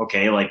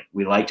 okay, like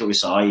we liked what we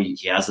saw.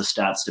 He has the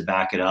stats to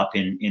back it up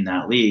in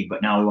that league,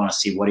 but now we want to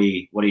see what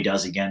he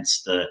does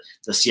against the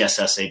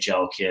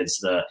CSSHL kids,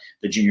 the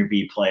junior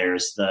B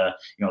players,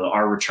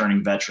 our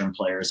returning veteran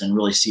players, and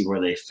really see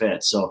where they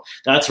fit. So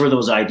that's where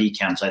those ID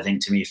camps, I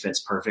think, to me, fits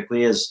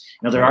perfectly. Is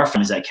there are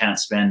families that can't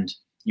spend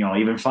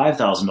even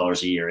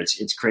 $5,000 a year.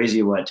 It's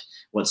crazy what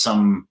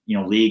some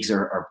leagues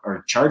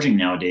are charging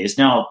nowadays.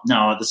 Now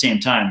at the same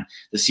time,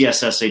 the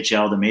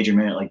CSSHL, the major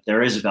minute, like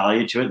there is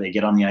value to it. They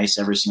get on the ice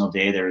every single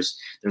day. There's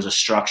a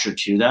structure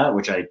to that,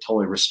 which I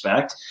totally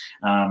respect.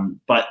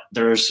 But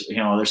there's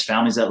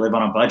families that live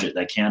on a budget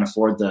that can't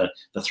afford the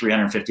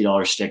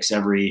 $350 sticks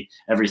every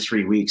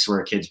 3 weeks where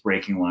a kid's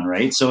breaking one,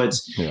 right? So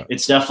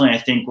it's definitely, I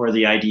think, where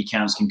the ID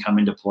camps can come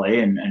into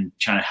play and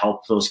trying to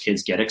help those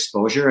kids get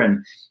exposure.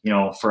 And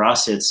for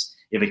us, it's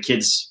if a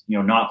kid's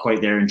not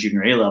quite there in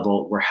junior A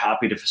level, we're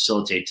happy to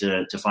facilitate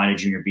to find a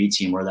junior B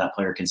team where that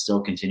player can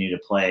still continue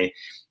to play,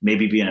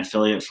 maybe be an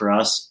affiliate for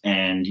us,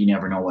 and you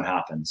never know what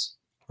happens.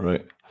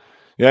 Right.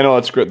 Yeah, no,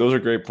 that's great. Those are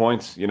great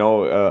points.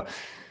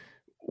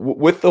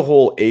 With the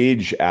whole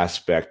age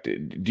aspect,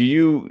 do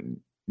you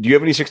Do you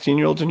have any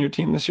 16-year-olds in your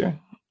team this year?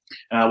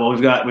 Well,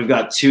 we've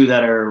got two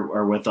that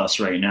are with us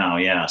right now.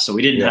 Yeah. So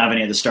we didn't have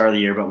any at the start of the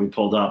year, but we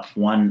pulled up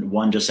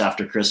one just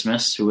after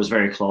Christmas, who was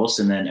very close.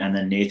 And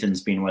then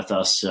Nathan's been with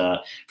us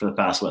for the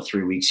past,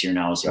 3 weeks here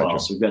now as well.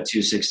 So we've got two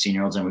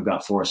 16-year-olds and we've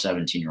got 4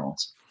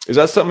 17-year-olds. Is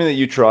that something that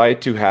you try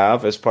to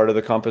have as part of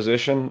the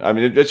composition? I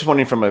mean, just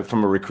wondering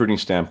from a recruiting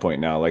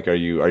standpoint now, like, are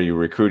you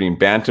recruiting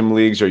bantam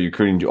leagues? Are you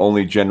recruiting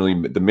only generally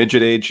the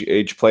midget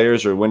age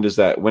players, or when does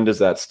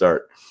that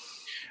start?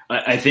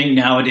 I think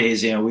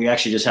nowadays, we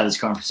actually just had this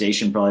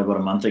conversation probably about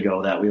a month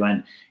ago that we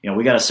went,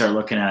 we got to start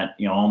looking at,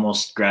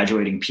 almost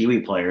graduating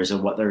Pee-wee players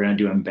of what they're going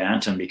to do in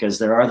bantam, because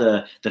there are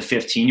the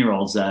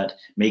 15-year-olds that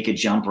make a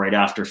jump right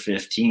after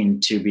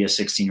 15 to be a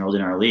 16-year-old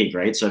in our league,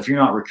 right? So if you're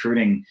not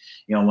recruiting,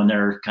 when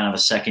they're kind of a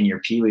second year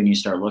Pee-wee, and you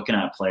start looking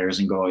at players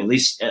and go, at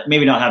least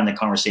maybe not having the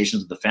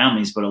conversations with the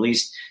families, but at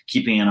least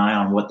keeping an eye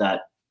on what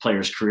that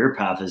player's career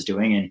path is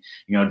doing.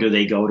 And, do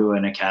they go to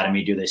an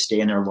academy? Do they stay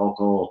in their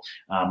local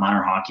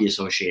minor hockey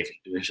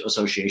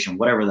association,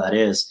 whatever that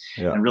is,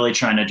 and really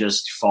trying to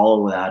just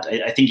follow that.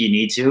 I think you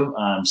need to.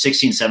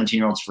 16,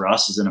 17-year-olds for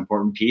us is an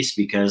important piece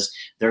because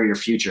they're your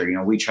future.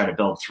 We try to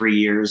build 3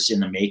 years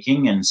in the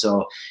making. And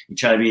so you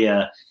try to be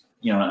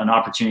an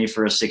opportunity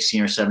for a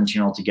 16 or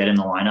 17-year-old to get in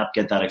the lineup,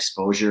 get that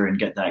exposure and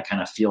get that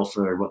kind of feel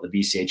for what the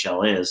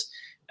BCHL is.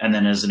 And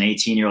then as an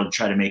 18-year-old,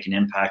 try to make an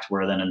impact,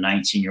 where then a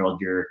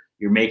 19-year-old, you're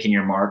making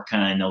your mark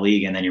kind of in the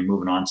league, and then you're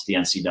moving on to the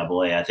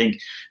NCAA. I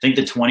think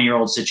the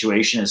 20-year-old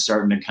situation is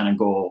starting to kind of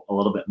go a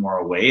little bit more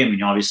away. I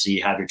mean, obviously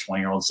you have your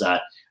 20-year-olds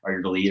that are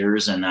your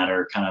leaders and that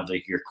are kind of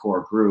like your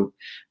core group,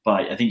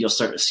 but I think you'll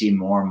start to see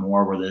more and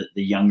more where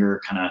the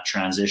younger kind of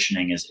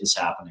transitioning is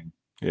happening.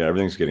 Yeah,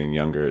 everything's getting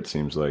younger. It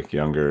seems like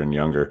younger and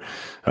younger.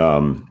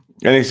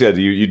 I think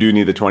you do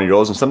need the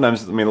 20-year-olds, and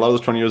sometimes, a lot of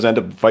those 20-year-olds end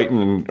up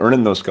fighting and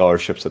earning those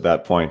scholarships at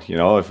that point,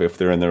 if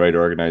they're in the right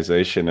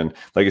organization. And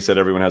like I said,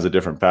 everyone has a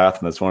different path,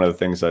 and that's one of the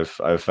things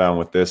I've found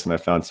with this, and I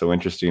found so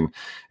interesting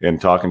in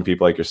talking to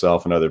people like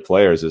yourself and other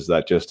players, is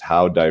that just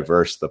how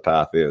diverse the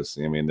path is.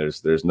 I mean,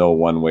 there's no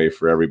one way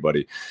for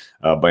everybody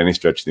by any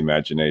stretch of the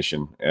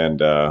imagination,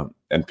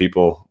 and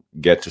people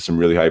get to some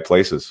really high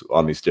places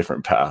on these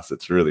different paths.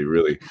 It's really,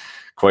 really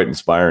quite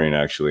inspiring,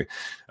 actually.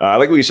 I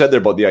like what you said there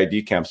about the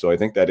ID camp. So I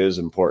think that is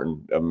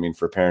important. I mean,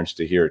 for parents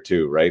to hear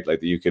too, right?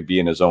 Like, you could be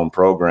in a zone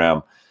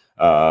program.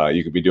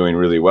 You could be doing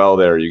really well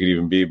there. You could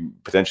even be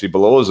potentially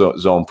below a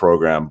zone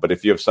program. But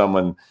if you have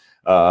someone,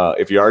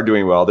 if you are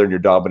doing well there and you're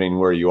dominating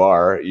where you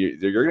are,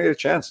 you're going to get a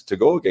chance to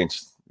go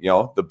against,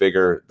 the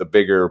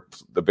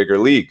bigger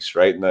leagues,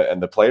 right?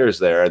 And the players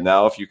there. And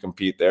now if you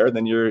compete there,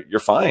 then you're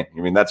fine.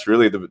 I mean, that's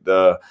really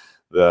the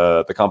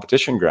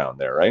competition ground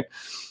there, right?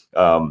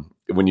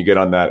 When you get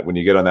on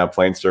that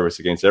plane service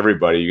against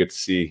everybody, you get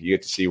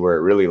to see where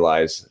it really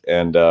lies.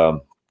 And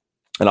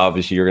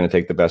obviously you're going to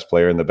take the best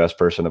player and the best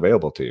person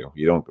available to you.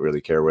 You don't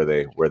really care where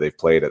they've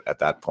played at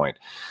that point.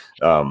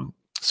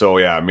 So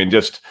yeah, I mean,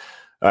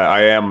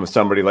 I am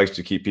somebody who likes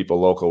to keep people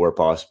local where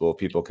possible.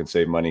 People can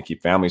save money,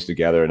 keep families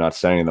together, and not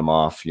sending them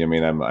off. I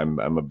mean,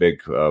 I'm a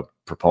big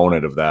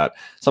proponent of that.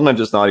 Sometimes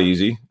it's not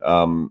easy,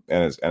 and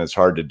it's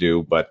hard to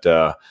do, but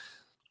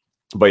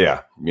yeah,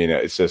 I mean,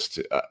 it's just,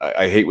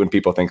 I hate when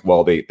people think,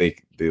 well,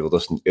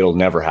 it'll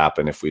never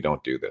happen if we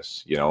don't do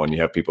this, and you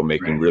have people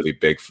making really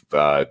big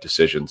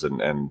decisions, and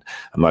I'm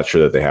not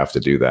sure that they have to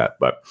do that.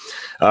 But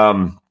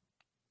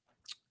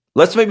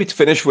let's maybe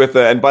finish with,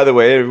 and by the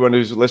way, everyone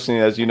who's listening,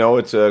 as you know,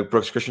 it's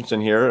Brooks Christensen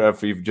here.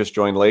 If you've just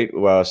joined late,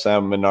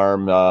 Salmon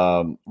Arm,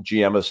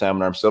 GM of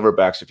Salmon Arm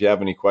Silverbacks. If you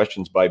have any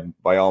questions, by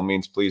all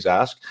means, please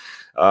ask.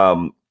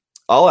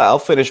 I'll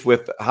finish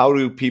with, how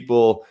do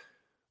people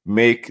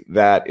make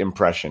that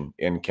impression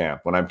in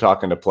camp? When I'm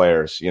talking to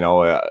players,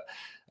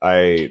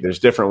 there's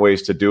different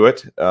ways to do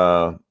it.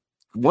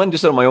 One,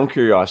 just out of my own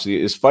curiosity,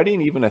 is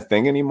fighting even a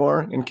thing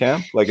anymore in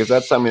camp? Like, is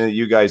that something that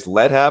you guys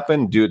let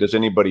happen? Does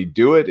anybody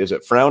do it? Is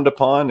it frowned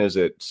upon? Is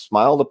it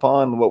smiled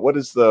upon?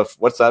 What's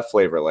that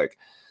flavor like?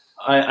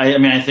 I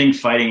mean, I think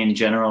fighting in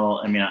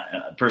general, I mean,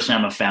 personally,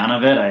 I'm a fan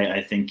of it.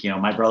 I think,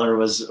 my brother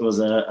was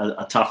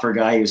a tougher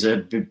guy. He was a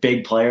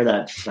big player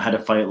that had to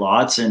fight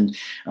lots. And,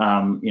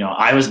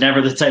 I was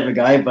never the type of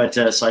guy, but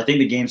so I think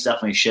the game's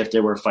definitely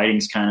shifted where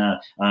fighting's kind of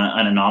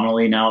an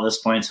anomaly now at this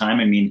point in time.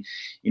 I mean,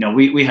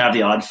 we have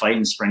the odd fight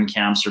in spring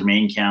camps or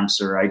main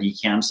camps or ID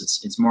camps.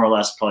 It's more or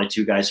less probably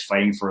two guys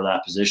fighting for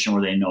that position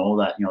where they know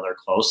that, they're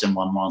close and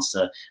one wants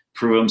to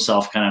prove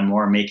himself kind of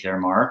more and make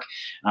their mark.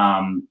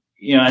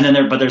 And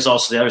then there's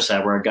also the other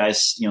side where a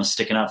guy's,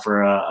 sticking up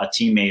for a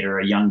teammate or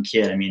a young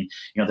kid. I mean,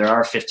 there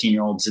are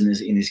 15-year-olds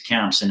in these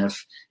camps. And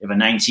if a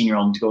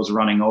 19-year-old goes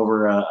running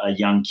over a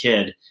young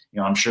kid,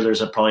 I'm sure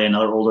there's probably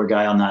another older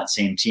guy on that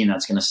same team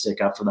that's going to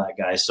stick up for that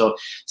guy. So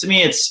to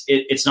me,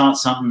 it's not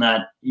something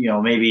that,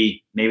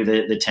 maybe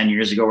the 10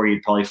 years ago where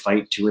you'd probably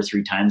fight 2 or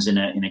 3 times in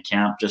a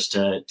camp just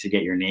to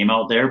get your name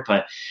out there.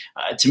 But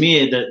to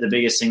me, the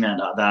biggest thing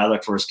that I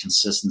look for is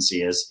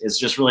consistency, is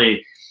just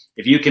really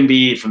if you can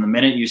be from the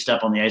minute you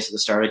step on the ice at the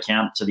start of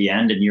camp to the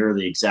end, and you're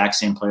the exact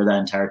same player that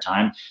entire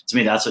time, to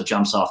me, that's what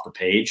jumps off the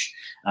page.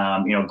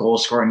 Goal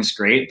scoring is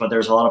great, but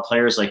there's a lot of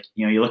players like,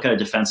 you look at a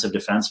defensive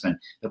defenseman,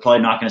 they're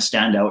probably not going to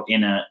stand out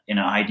in an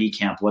ID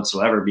camp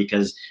whatsoever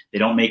because they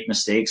don't make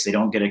mistakes, they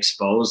don't get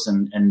exposed,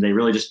 and they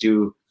really just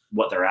do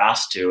what they're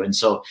asked to. And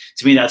so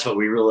to me, that's what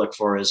we really look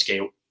for is,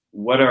 okay,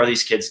 what are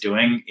these kids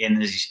doing in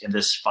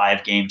this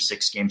 5 games,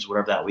 6 games,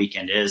 whatever that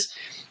weekend is,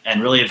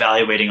 and really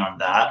evaluating on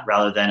that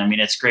rather than,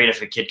 it's great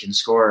if a kid can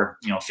score,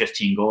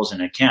 15 goals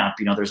in a camp,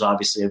 there's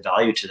obviously a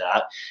value to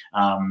that.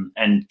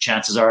 And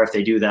chances are if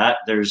they do that,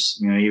 there's,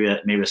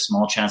 maybe a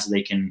small chance that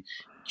they can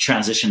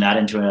transition that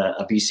into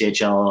a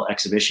BCHL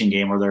exhibition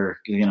game where they're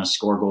going to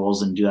score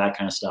goals and do that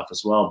kind of stuff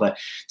as well. But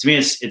to me,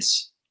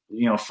 it's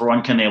for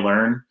one, can they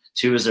learn?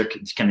 2 is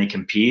can they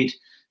compete?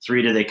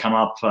 3, do they come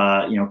up,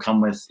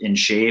 come with in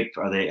shape?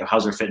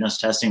 How's their fitness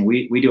testing?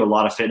 We do a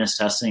lot of fitness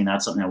testing. And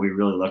that's something that we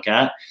really look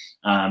at.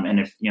 And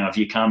if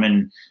you come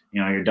and,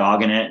 you're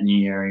dogging it and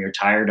you're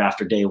tired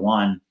after day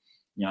 1,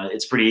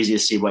 it's pretty easy to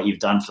see what you've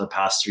done for the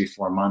past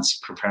 3-4 months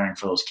preparing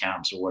for those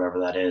camps or whatever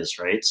that is.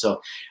 Right.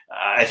 So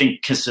I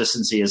think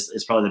consistency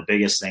is probably the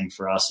biggest thing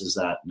for us is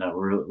that we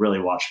really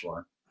watch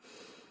for.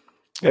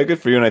 Yeah. Good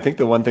for you. And I think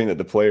the one thing that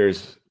the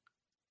players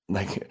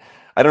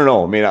I don't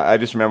know. I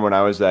just remember when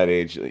I was that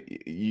age,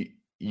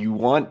 you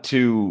want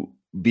to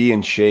be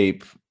in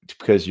shape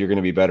because you're going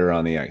to be better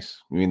on the ice.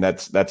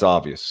 That's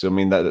obvious. So,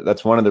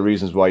 that's one of the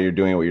reasons why you're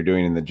doing what you're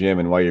doing in the gym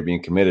and why you're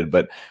being committed.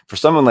 But for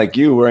someone like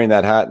you wearing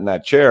that hat and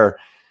that chair,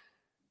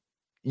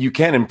 you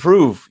can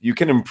improve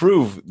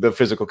the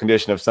physical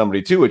condition of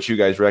somebody too, which you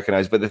guys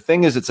recognize. But the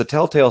thing is, it's a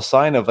telltale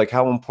sign of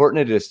how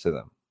important it is to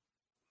them.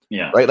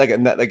 Yeah. Right.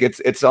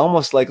 It's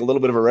almost like a little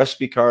bit of a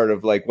recipe card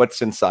of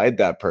what's inside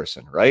that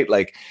person. Right.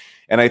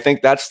 And I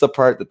think that's the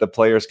part that the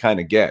players kind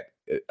of get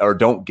or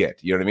don't get,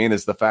 you know what I mean?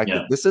 Is the fact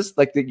that this is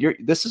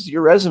this is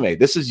your resume.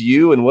 This is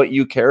you and what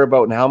you care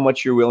about and how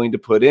much you're willing to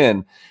put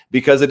in,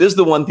 because it is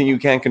the one thing you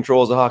can't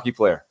control as a hockey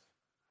player,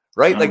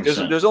 right?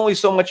 100%. There's only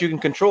so much you can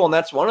control. And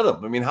that's one of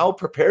them. How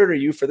prepared are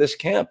you for this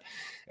camp?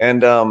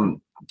 And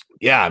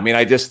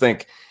I just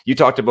think you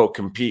talked about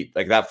compete,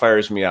 that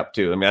fires me up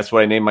too. That's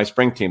what I named my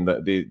spring team,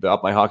 the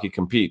Up My Hockey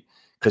Compete,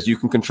 because you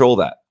can control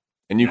that.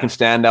 And you can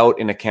stand out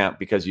in a camp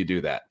because you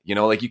do that.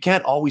 You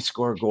can't always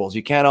score goals.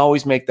 You can't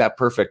always make that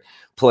perfect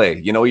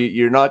play.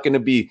 You're not going to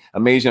be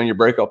amazing on your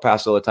breakout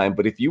pass all the time.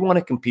 But if you want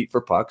to compete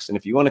for pucks and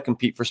if you want to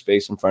compete for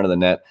space in front of the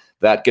net,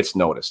 that gets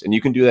noticed. And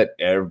you can do that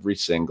every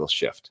single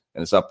shift.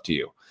 And it's up to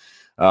you.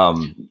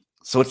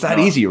 So it's that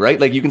easy,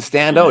 right? You can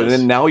stand out and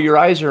then now your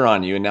eyes are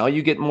on you and now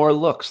you get more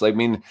looks. I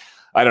don't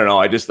know.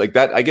 I just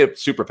that. I get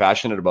super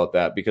passionate about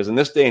that because in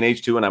this day and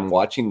age too, when I'm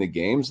watching the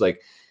games,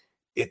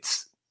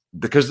 it's,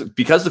 because the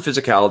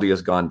physicality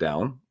has gone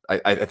down,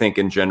 I think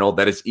in general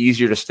that it's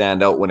easier to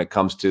stand out when it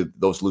comes to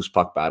those loose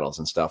puck battles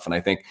and stuff. And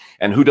I think,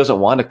 and who doesn't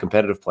want a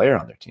competitive player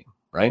on their team,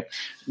 right?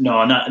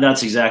 No,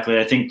 that's exactly.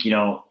 I think,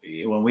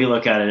 when we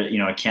look at it,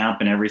 a camp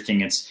and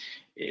everything, it's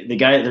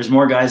there's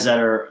more guys that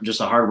are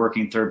just a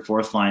hardworking 3rd,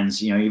 4th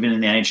lines, even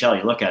in the NHL,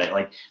 you look at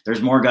it,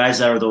 there's more guys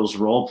that are those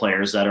role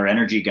players that are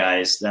energy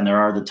guys than there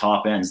are the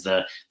top ends,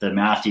 the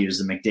Matthews,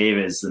 the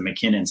McDavids, the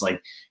McKinnons,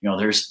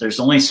 there's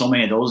only so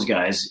many of those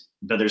guys.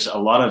 But there's a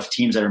lot of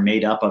teams that are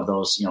made up of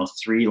those,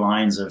 3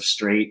 lines of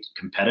straight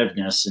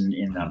competitiveness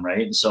in them,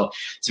 right? And so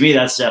to me,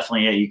 that's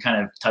definitely you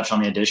kind of touch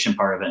on the addition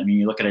part of it.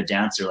 You look at a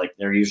dancer,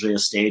 they're usually a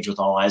stage with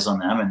all eyes on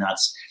them, and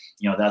that's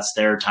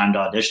their time to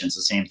audition. It's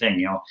the same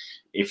thing.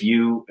 If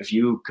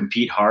you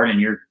compete hard and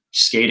you're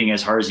skating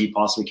as hard as you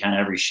possibly can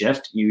every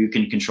shift, you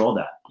can control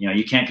that.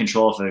 You can't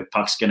control if a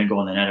puck's going to go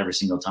in the net every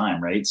single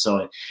time, right?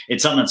 So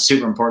it's something that's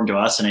super important to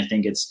us, and I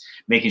think it's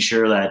making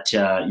sure that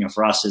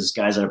for us as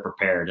guys that are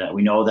prepared,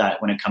 we know that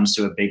when it comes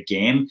to a big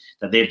game,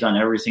 that they've done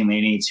everything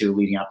they need to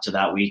leading up to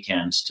that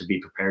weekend to be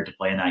prepared to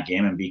play in that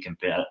game and be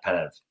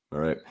competitive. All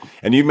right,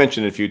 and you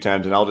mentioned it a few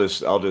times, and I'll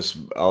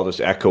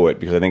just echo it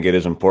because I think it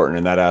is important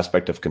in that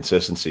aspect of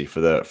consistency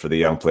for the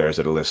young players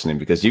that are listening,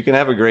 because you can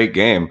have a great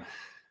game,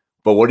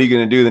 but what are you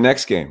going to do the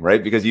next game,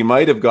 right? Because you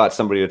might have got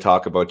somebody to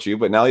talk about you,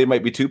 but now you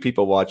might be 2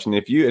 people watching.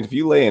 If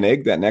you lay an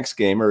egg that next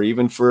game, or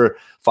even for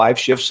 5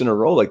 shifts in a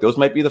row, those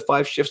might be the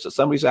 5 shifts that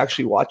somebody's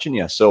actually watching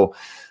you. So,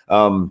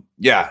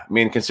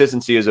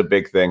 consistency is a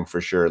big thing for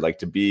sure.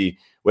 To be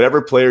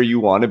whatever player you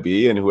want to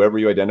be and whoever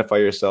you identify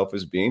yourself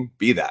as being,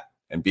 be that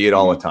and be it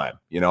all the time.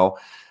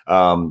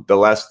 The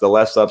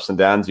less ups and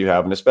downs you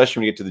have, and especially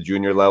when you get to the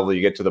junior level,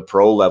 you get to the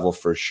pro level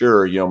for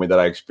sure. That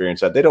I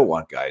experienced that they don't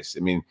want guys.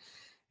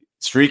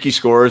 Streaky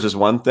scores is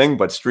one thing,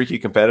 but streaky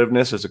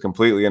competitiveness is a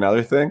completely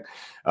another thing.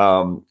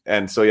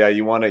 And so,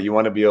 you want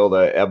to be able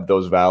to ebb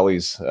those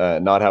valleys,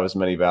 not have as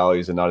many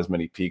valleys and not as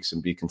many peaks,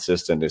 and be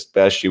consistent,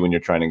 especially when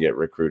you're trying to get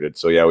recruited.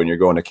 So when you're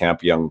going to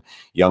camp, young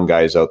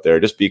guys out there,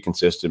 just be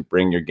consistent,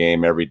 bring your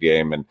game every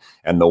game.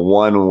 And the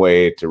one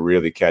way to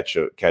really catch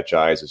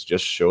eyes is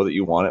just show that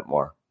you want it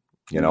more,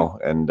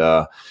 and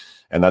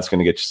that's going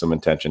to get you some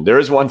attention.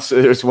 There's one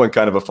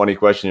kind of a funny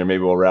question here.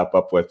 Maybe we'll wrap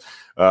up with,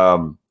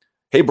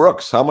 Hey,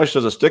 Brooks, how much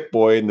does a stick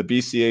boy in the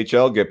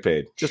BCHL get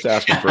paid? Just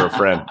asking for a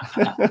friend.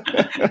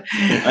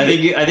 I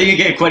think you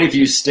get quite a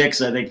few sticks.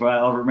 I think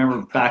I'll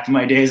remember back in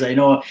my days. I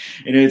know,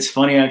 and it's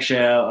funny actually.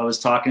 I was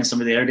talking to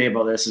somebody the other day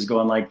about this. Is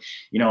going like,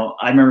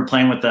 I remember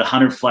playing with the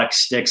 100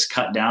 flex sticks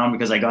cut down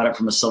because I got it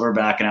from a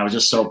Silverback, and I was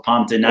just so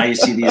pumped. And now you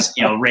see these,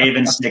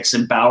 Raven sticks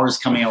and Bowers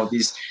coming out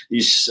with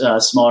these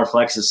smaller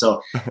flexes.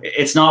 So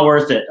it's not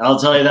worth it. I'll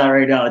tell you that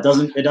right now. It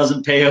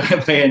doesn't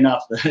pay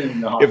enough.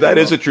 If that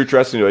is a true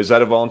trust, is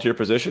that a volunteer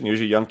position?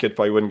 Usually, young kid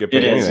probably wouldn't get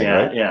paid anything,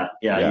 right?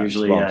 Yeah.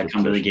 Usually,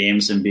 come to the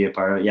games and be a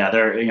part of it.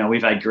 Yeah,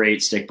 we've had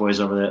great stick boys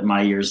over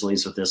my years, at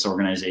least with this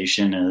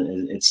organization.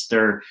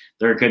 They're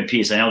a good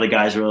piece. I know the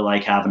guys really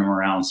like having them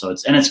around. So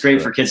it's great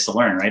for kids to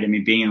learn, right? I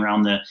mean, being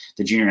around the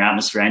junior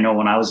atmosphere. I know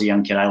when I was a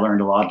young kid, I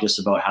learned a lot just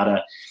about how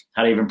to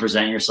even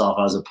present yourself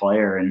as a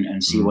player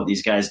and see what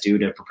these guys do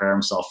to prepare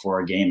themselves for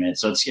a game.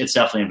 So it's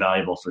definitely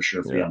valuable for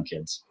sure for young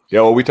kids. Yeah,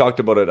 well, we talked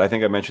about it. I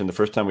think I mentioned the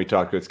first time we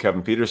talked with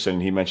Kevin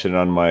Peterson. He mentioned it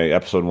on my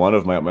episode 1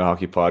 of my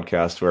hockey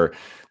podcast, where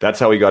that's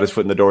how he got his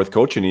foot in the door with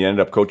coaching. He ended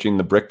up coaching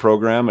the Brick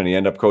program, and he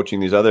ended up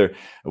coaching he ended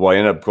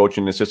up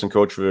coaching the assistant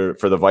coach for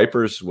the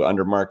Vipers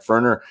under Mark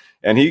Ferner.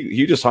 And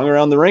he just hung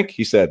around the rink,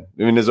 he said,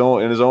 in his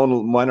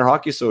own minor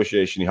hockey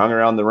association. He hung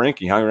around the rink.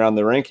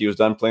 He was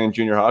done playing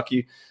junior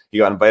hockey. He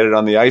got invited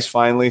on the ice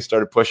finally,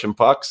 started pushing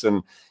pucks,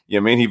 and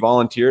he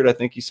volunteered, I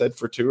think he said,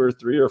 for 2 or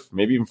 3 or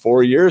maybe even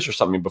 4 years or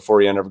something before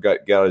he ended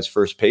up got his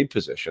first paid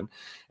position.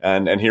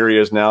 And here he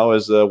is now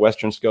as a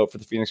Western scout for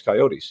the Phoenix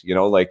Coyotes.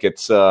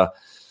 It's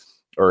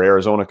or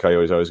Arizona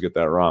Coyotes. I always get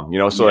that wrong.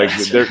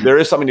 There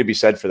is something to be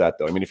said for that,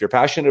 though. I mean, if you're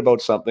passionate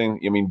about something,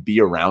 be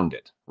around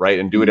it, right?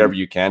 And do whatever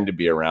you can to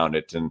be around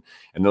it. And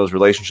those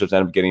relationships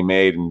end up getting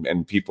made,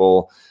 and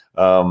people,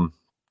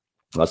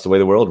 that's the way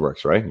the world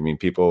works, right? I mean,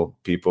 people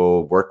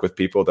work with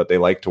people that they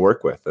like to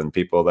work with, and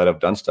people that have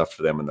done stuff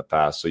for them in the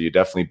past. So you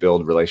definitely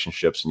build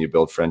relationships and you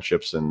build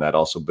friendships, and that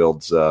also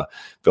builds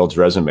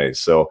resumes.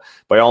 So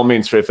by all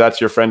means, if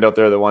that's your friend out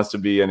there that wants to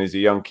be, and he's a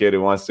young kid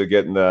who wants to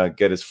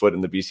get his foot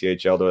in the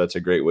BCHL, though, that's a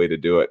great way to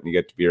do it. And you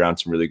get to be around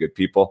some really good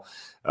people.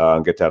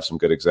 Get to have some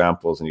good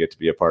examples, and you get to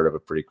be a part of a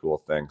pretty cool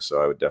thing.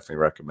 So I would definitely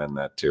recommend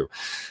that too.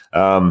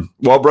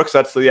 Well, Brooks,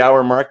 that's the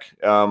hour mark.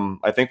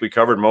 I think we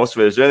covered most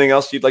of it. Is there anything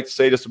else you'd like to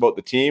say just about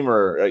the team,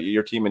 or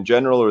your team in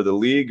general, or the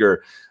league,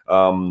 or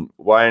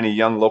why any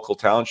young local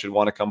talent should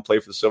want to come play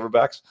for the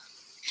Silverbacks?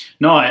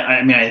 No,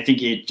 I mean, I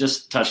think you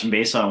just touching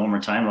base on it one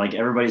more time. Like,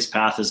 everybody's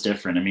path is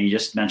different. I mean, you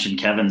just mentioned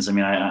Kevin's. I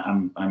mean,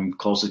 I'm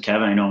close with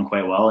Kevin. I know him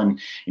quite well, and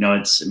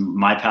it's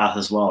my path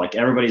as well. Like,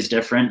 everybody's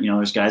different.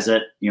 There's guys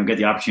that get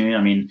the opportunity.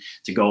 I mean,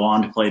 to go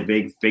on to play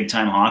big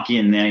time hockey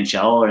in the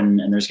NHL,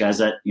 and there's guys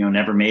that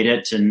never made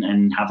it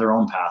and have their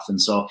own path.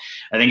 And so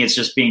I think it's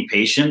just being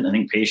patient. I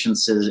think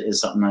patience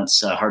is something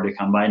that's hard to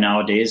come by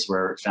nowadays,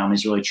 where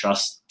families really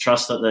trust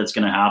that it's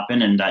going to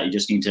happen, and that you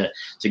just need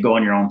to go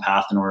on your own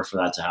path in order for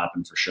that to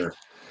happen, for sure.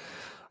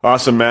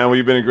 Awesome, man. Well,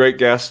 you've been a great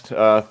guest.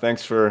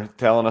 Thanks for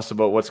telling us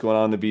about what's going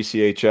on in the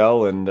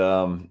BCHL,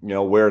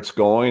 and where it's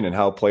going, and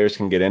how players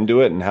can get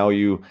into it, and how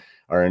you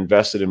are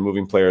invested in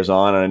moving players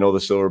on. And I know the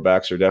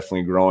Silverbacks are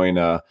definitely growing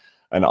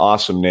an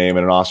awesome name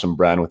and an awesome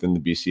brand within the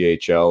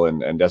BCHL,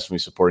 and definitely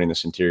supporting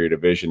this interior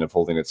division of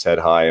holding its head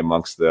high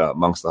amongst the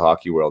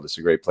hockey world. It's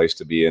a great place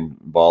to be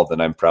involved,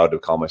 and I'm proud to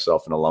call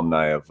myself an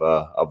alumni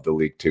of the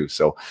league too.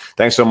 So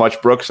thanks so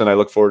much, Brooks, and I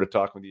look forward to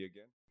talking with you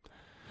again.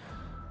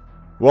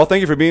 Well,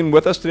 thank you for being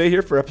with us today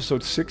here for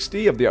episode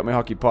 60 of the Up My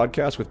Hockey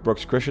podcast with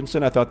Brooks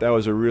Christensen. I thought that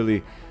was a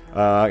really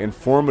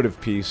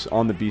informative piece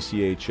on the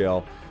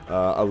BCHL,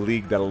 a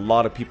league that a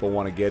lot of people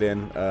want to get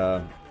in,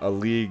 a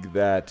league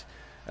that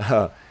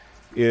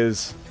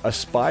is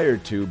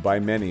aspired to by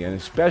many, and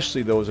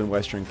especially those in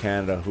Western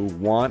Canada who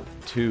want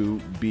to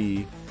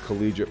be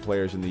collegiate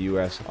players in the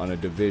U.S. on a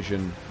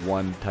Division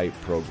I type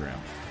program.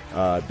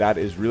 That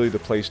is really the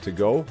place to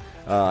go.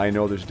 I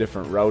know there's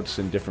different routes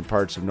in different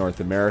parts of North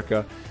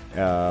America.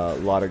 A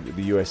lot of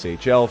the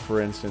USHL, for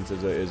instance,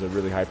 is a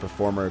really high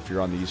performer if you're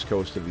on the East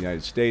Coast of the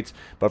United States.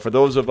 But for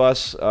those of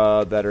us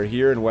that are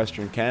here in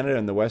Western Canada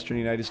and the Western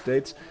United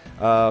States,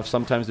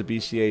 sometimes the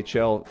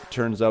BCHL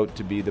turns out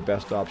to be the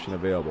best option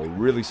available.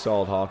 Really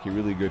solid hockey,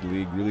 really good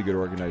league, really good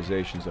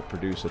organizations that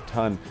produce a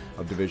ton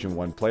of Division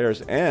I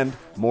players, and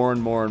more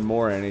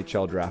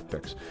NHL draft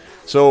picks.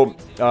 So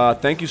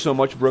thank you so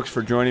much, Brooks,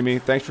 for joining me.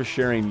 Thanks for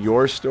sharing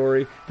your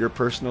story, your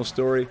personal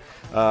story.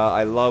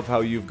 I love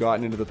how you've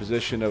gotten into the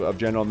position of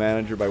general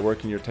manager by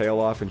working your tail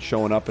off and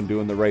showing up and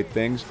doing the right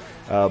things,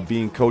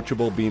 being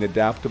coachable, being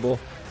adaptable,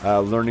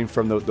 learning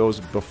from those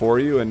before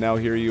you, and now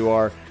here you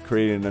are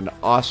creating an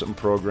awesome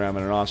program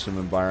and an awesome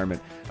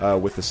environment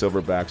with the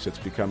Silverbacks. It's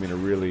becoming a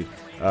really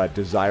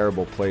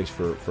desirable place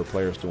for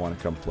players to want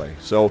to come play.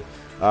 So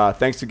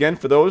thanks again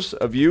for those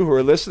of you who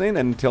are listening,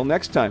 and until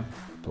next time,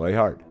 play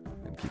hard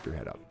and keep your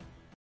head up.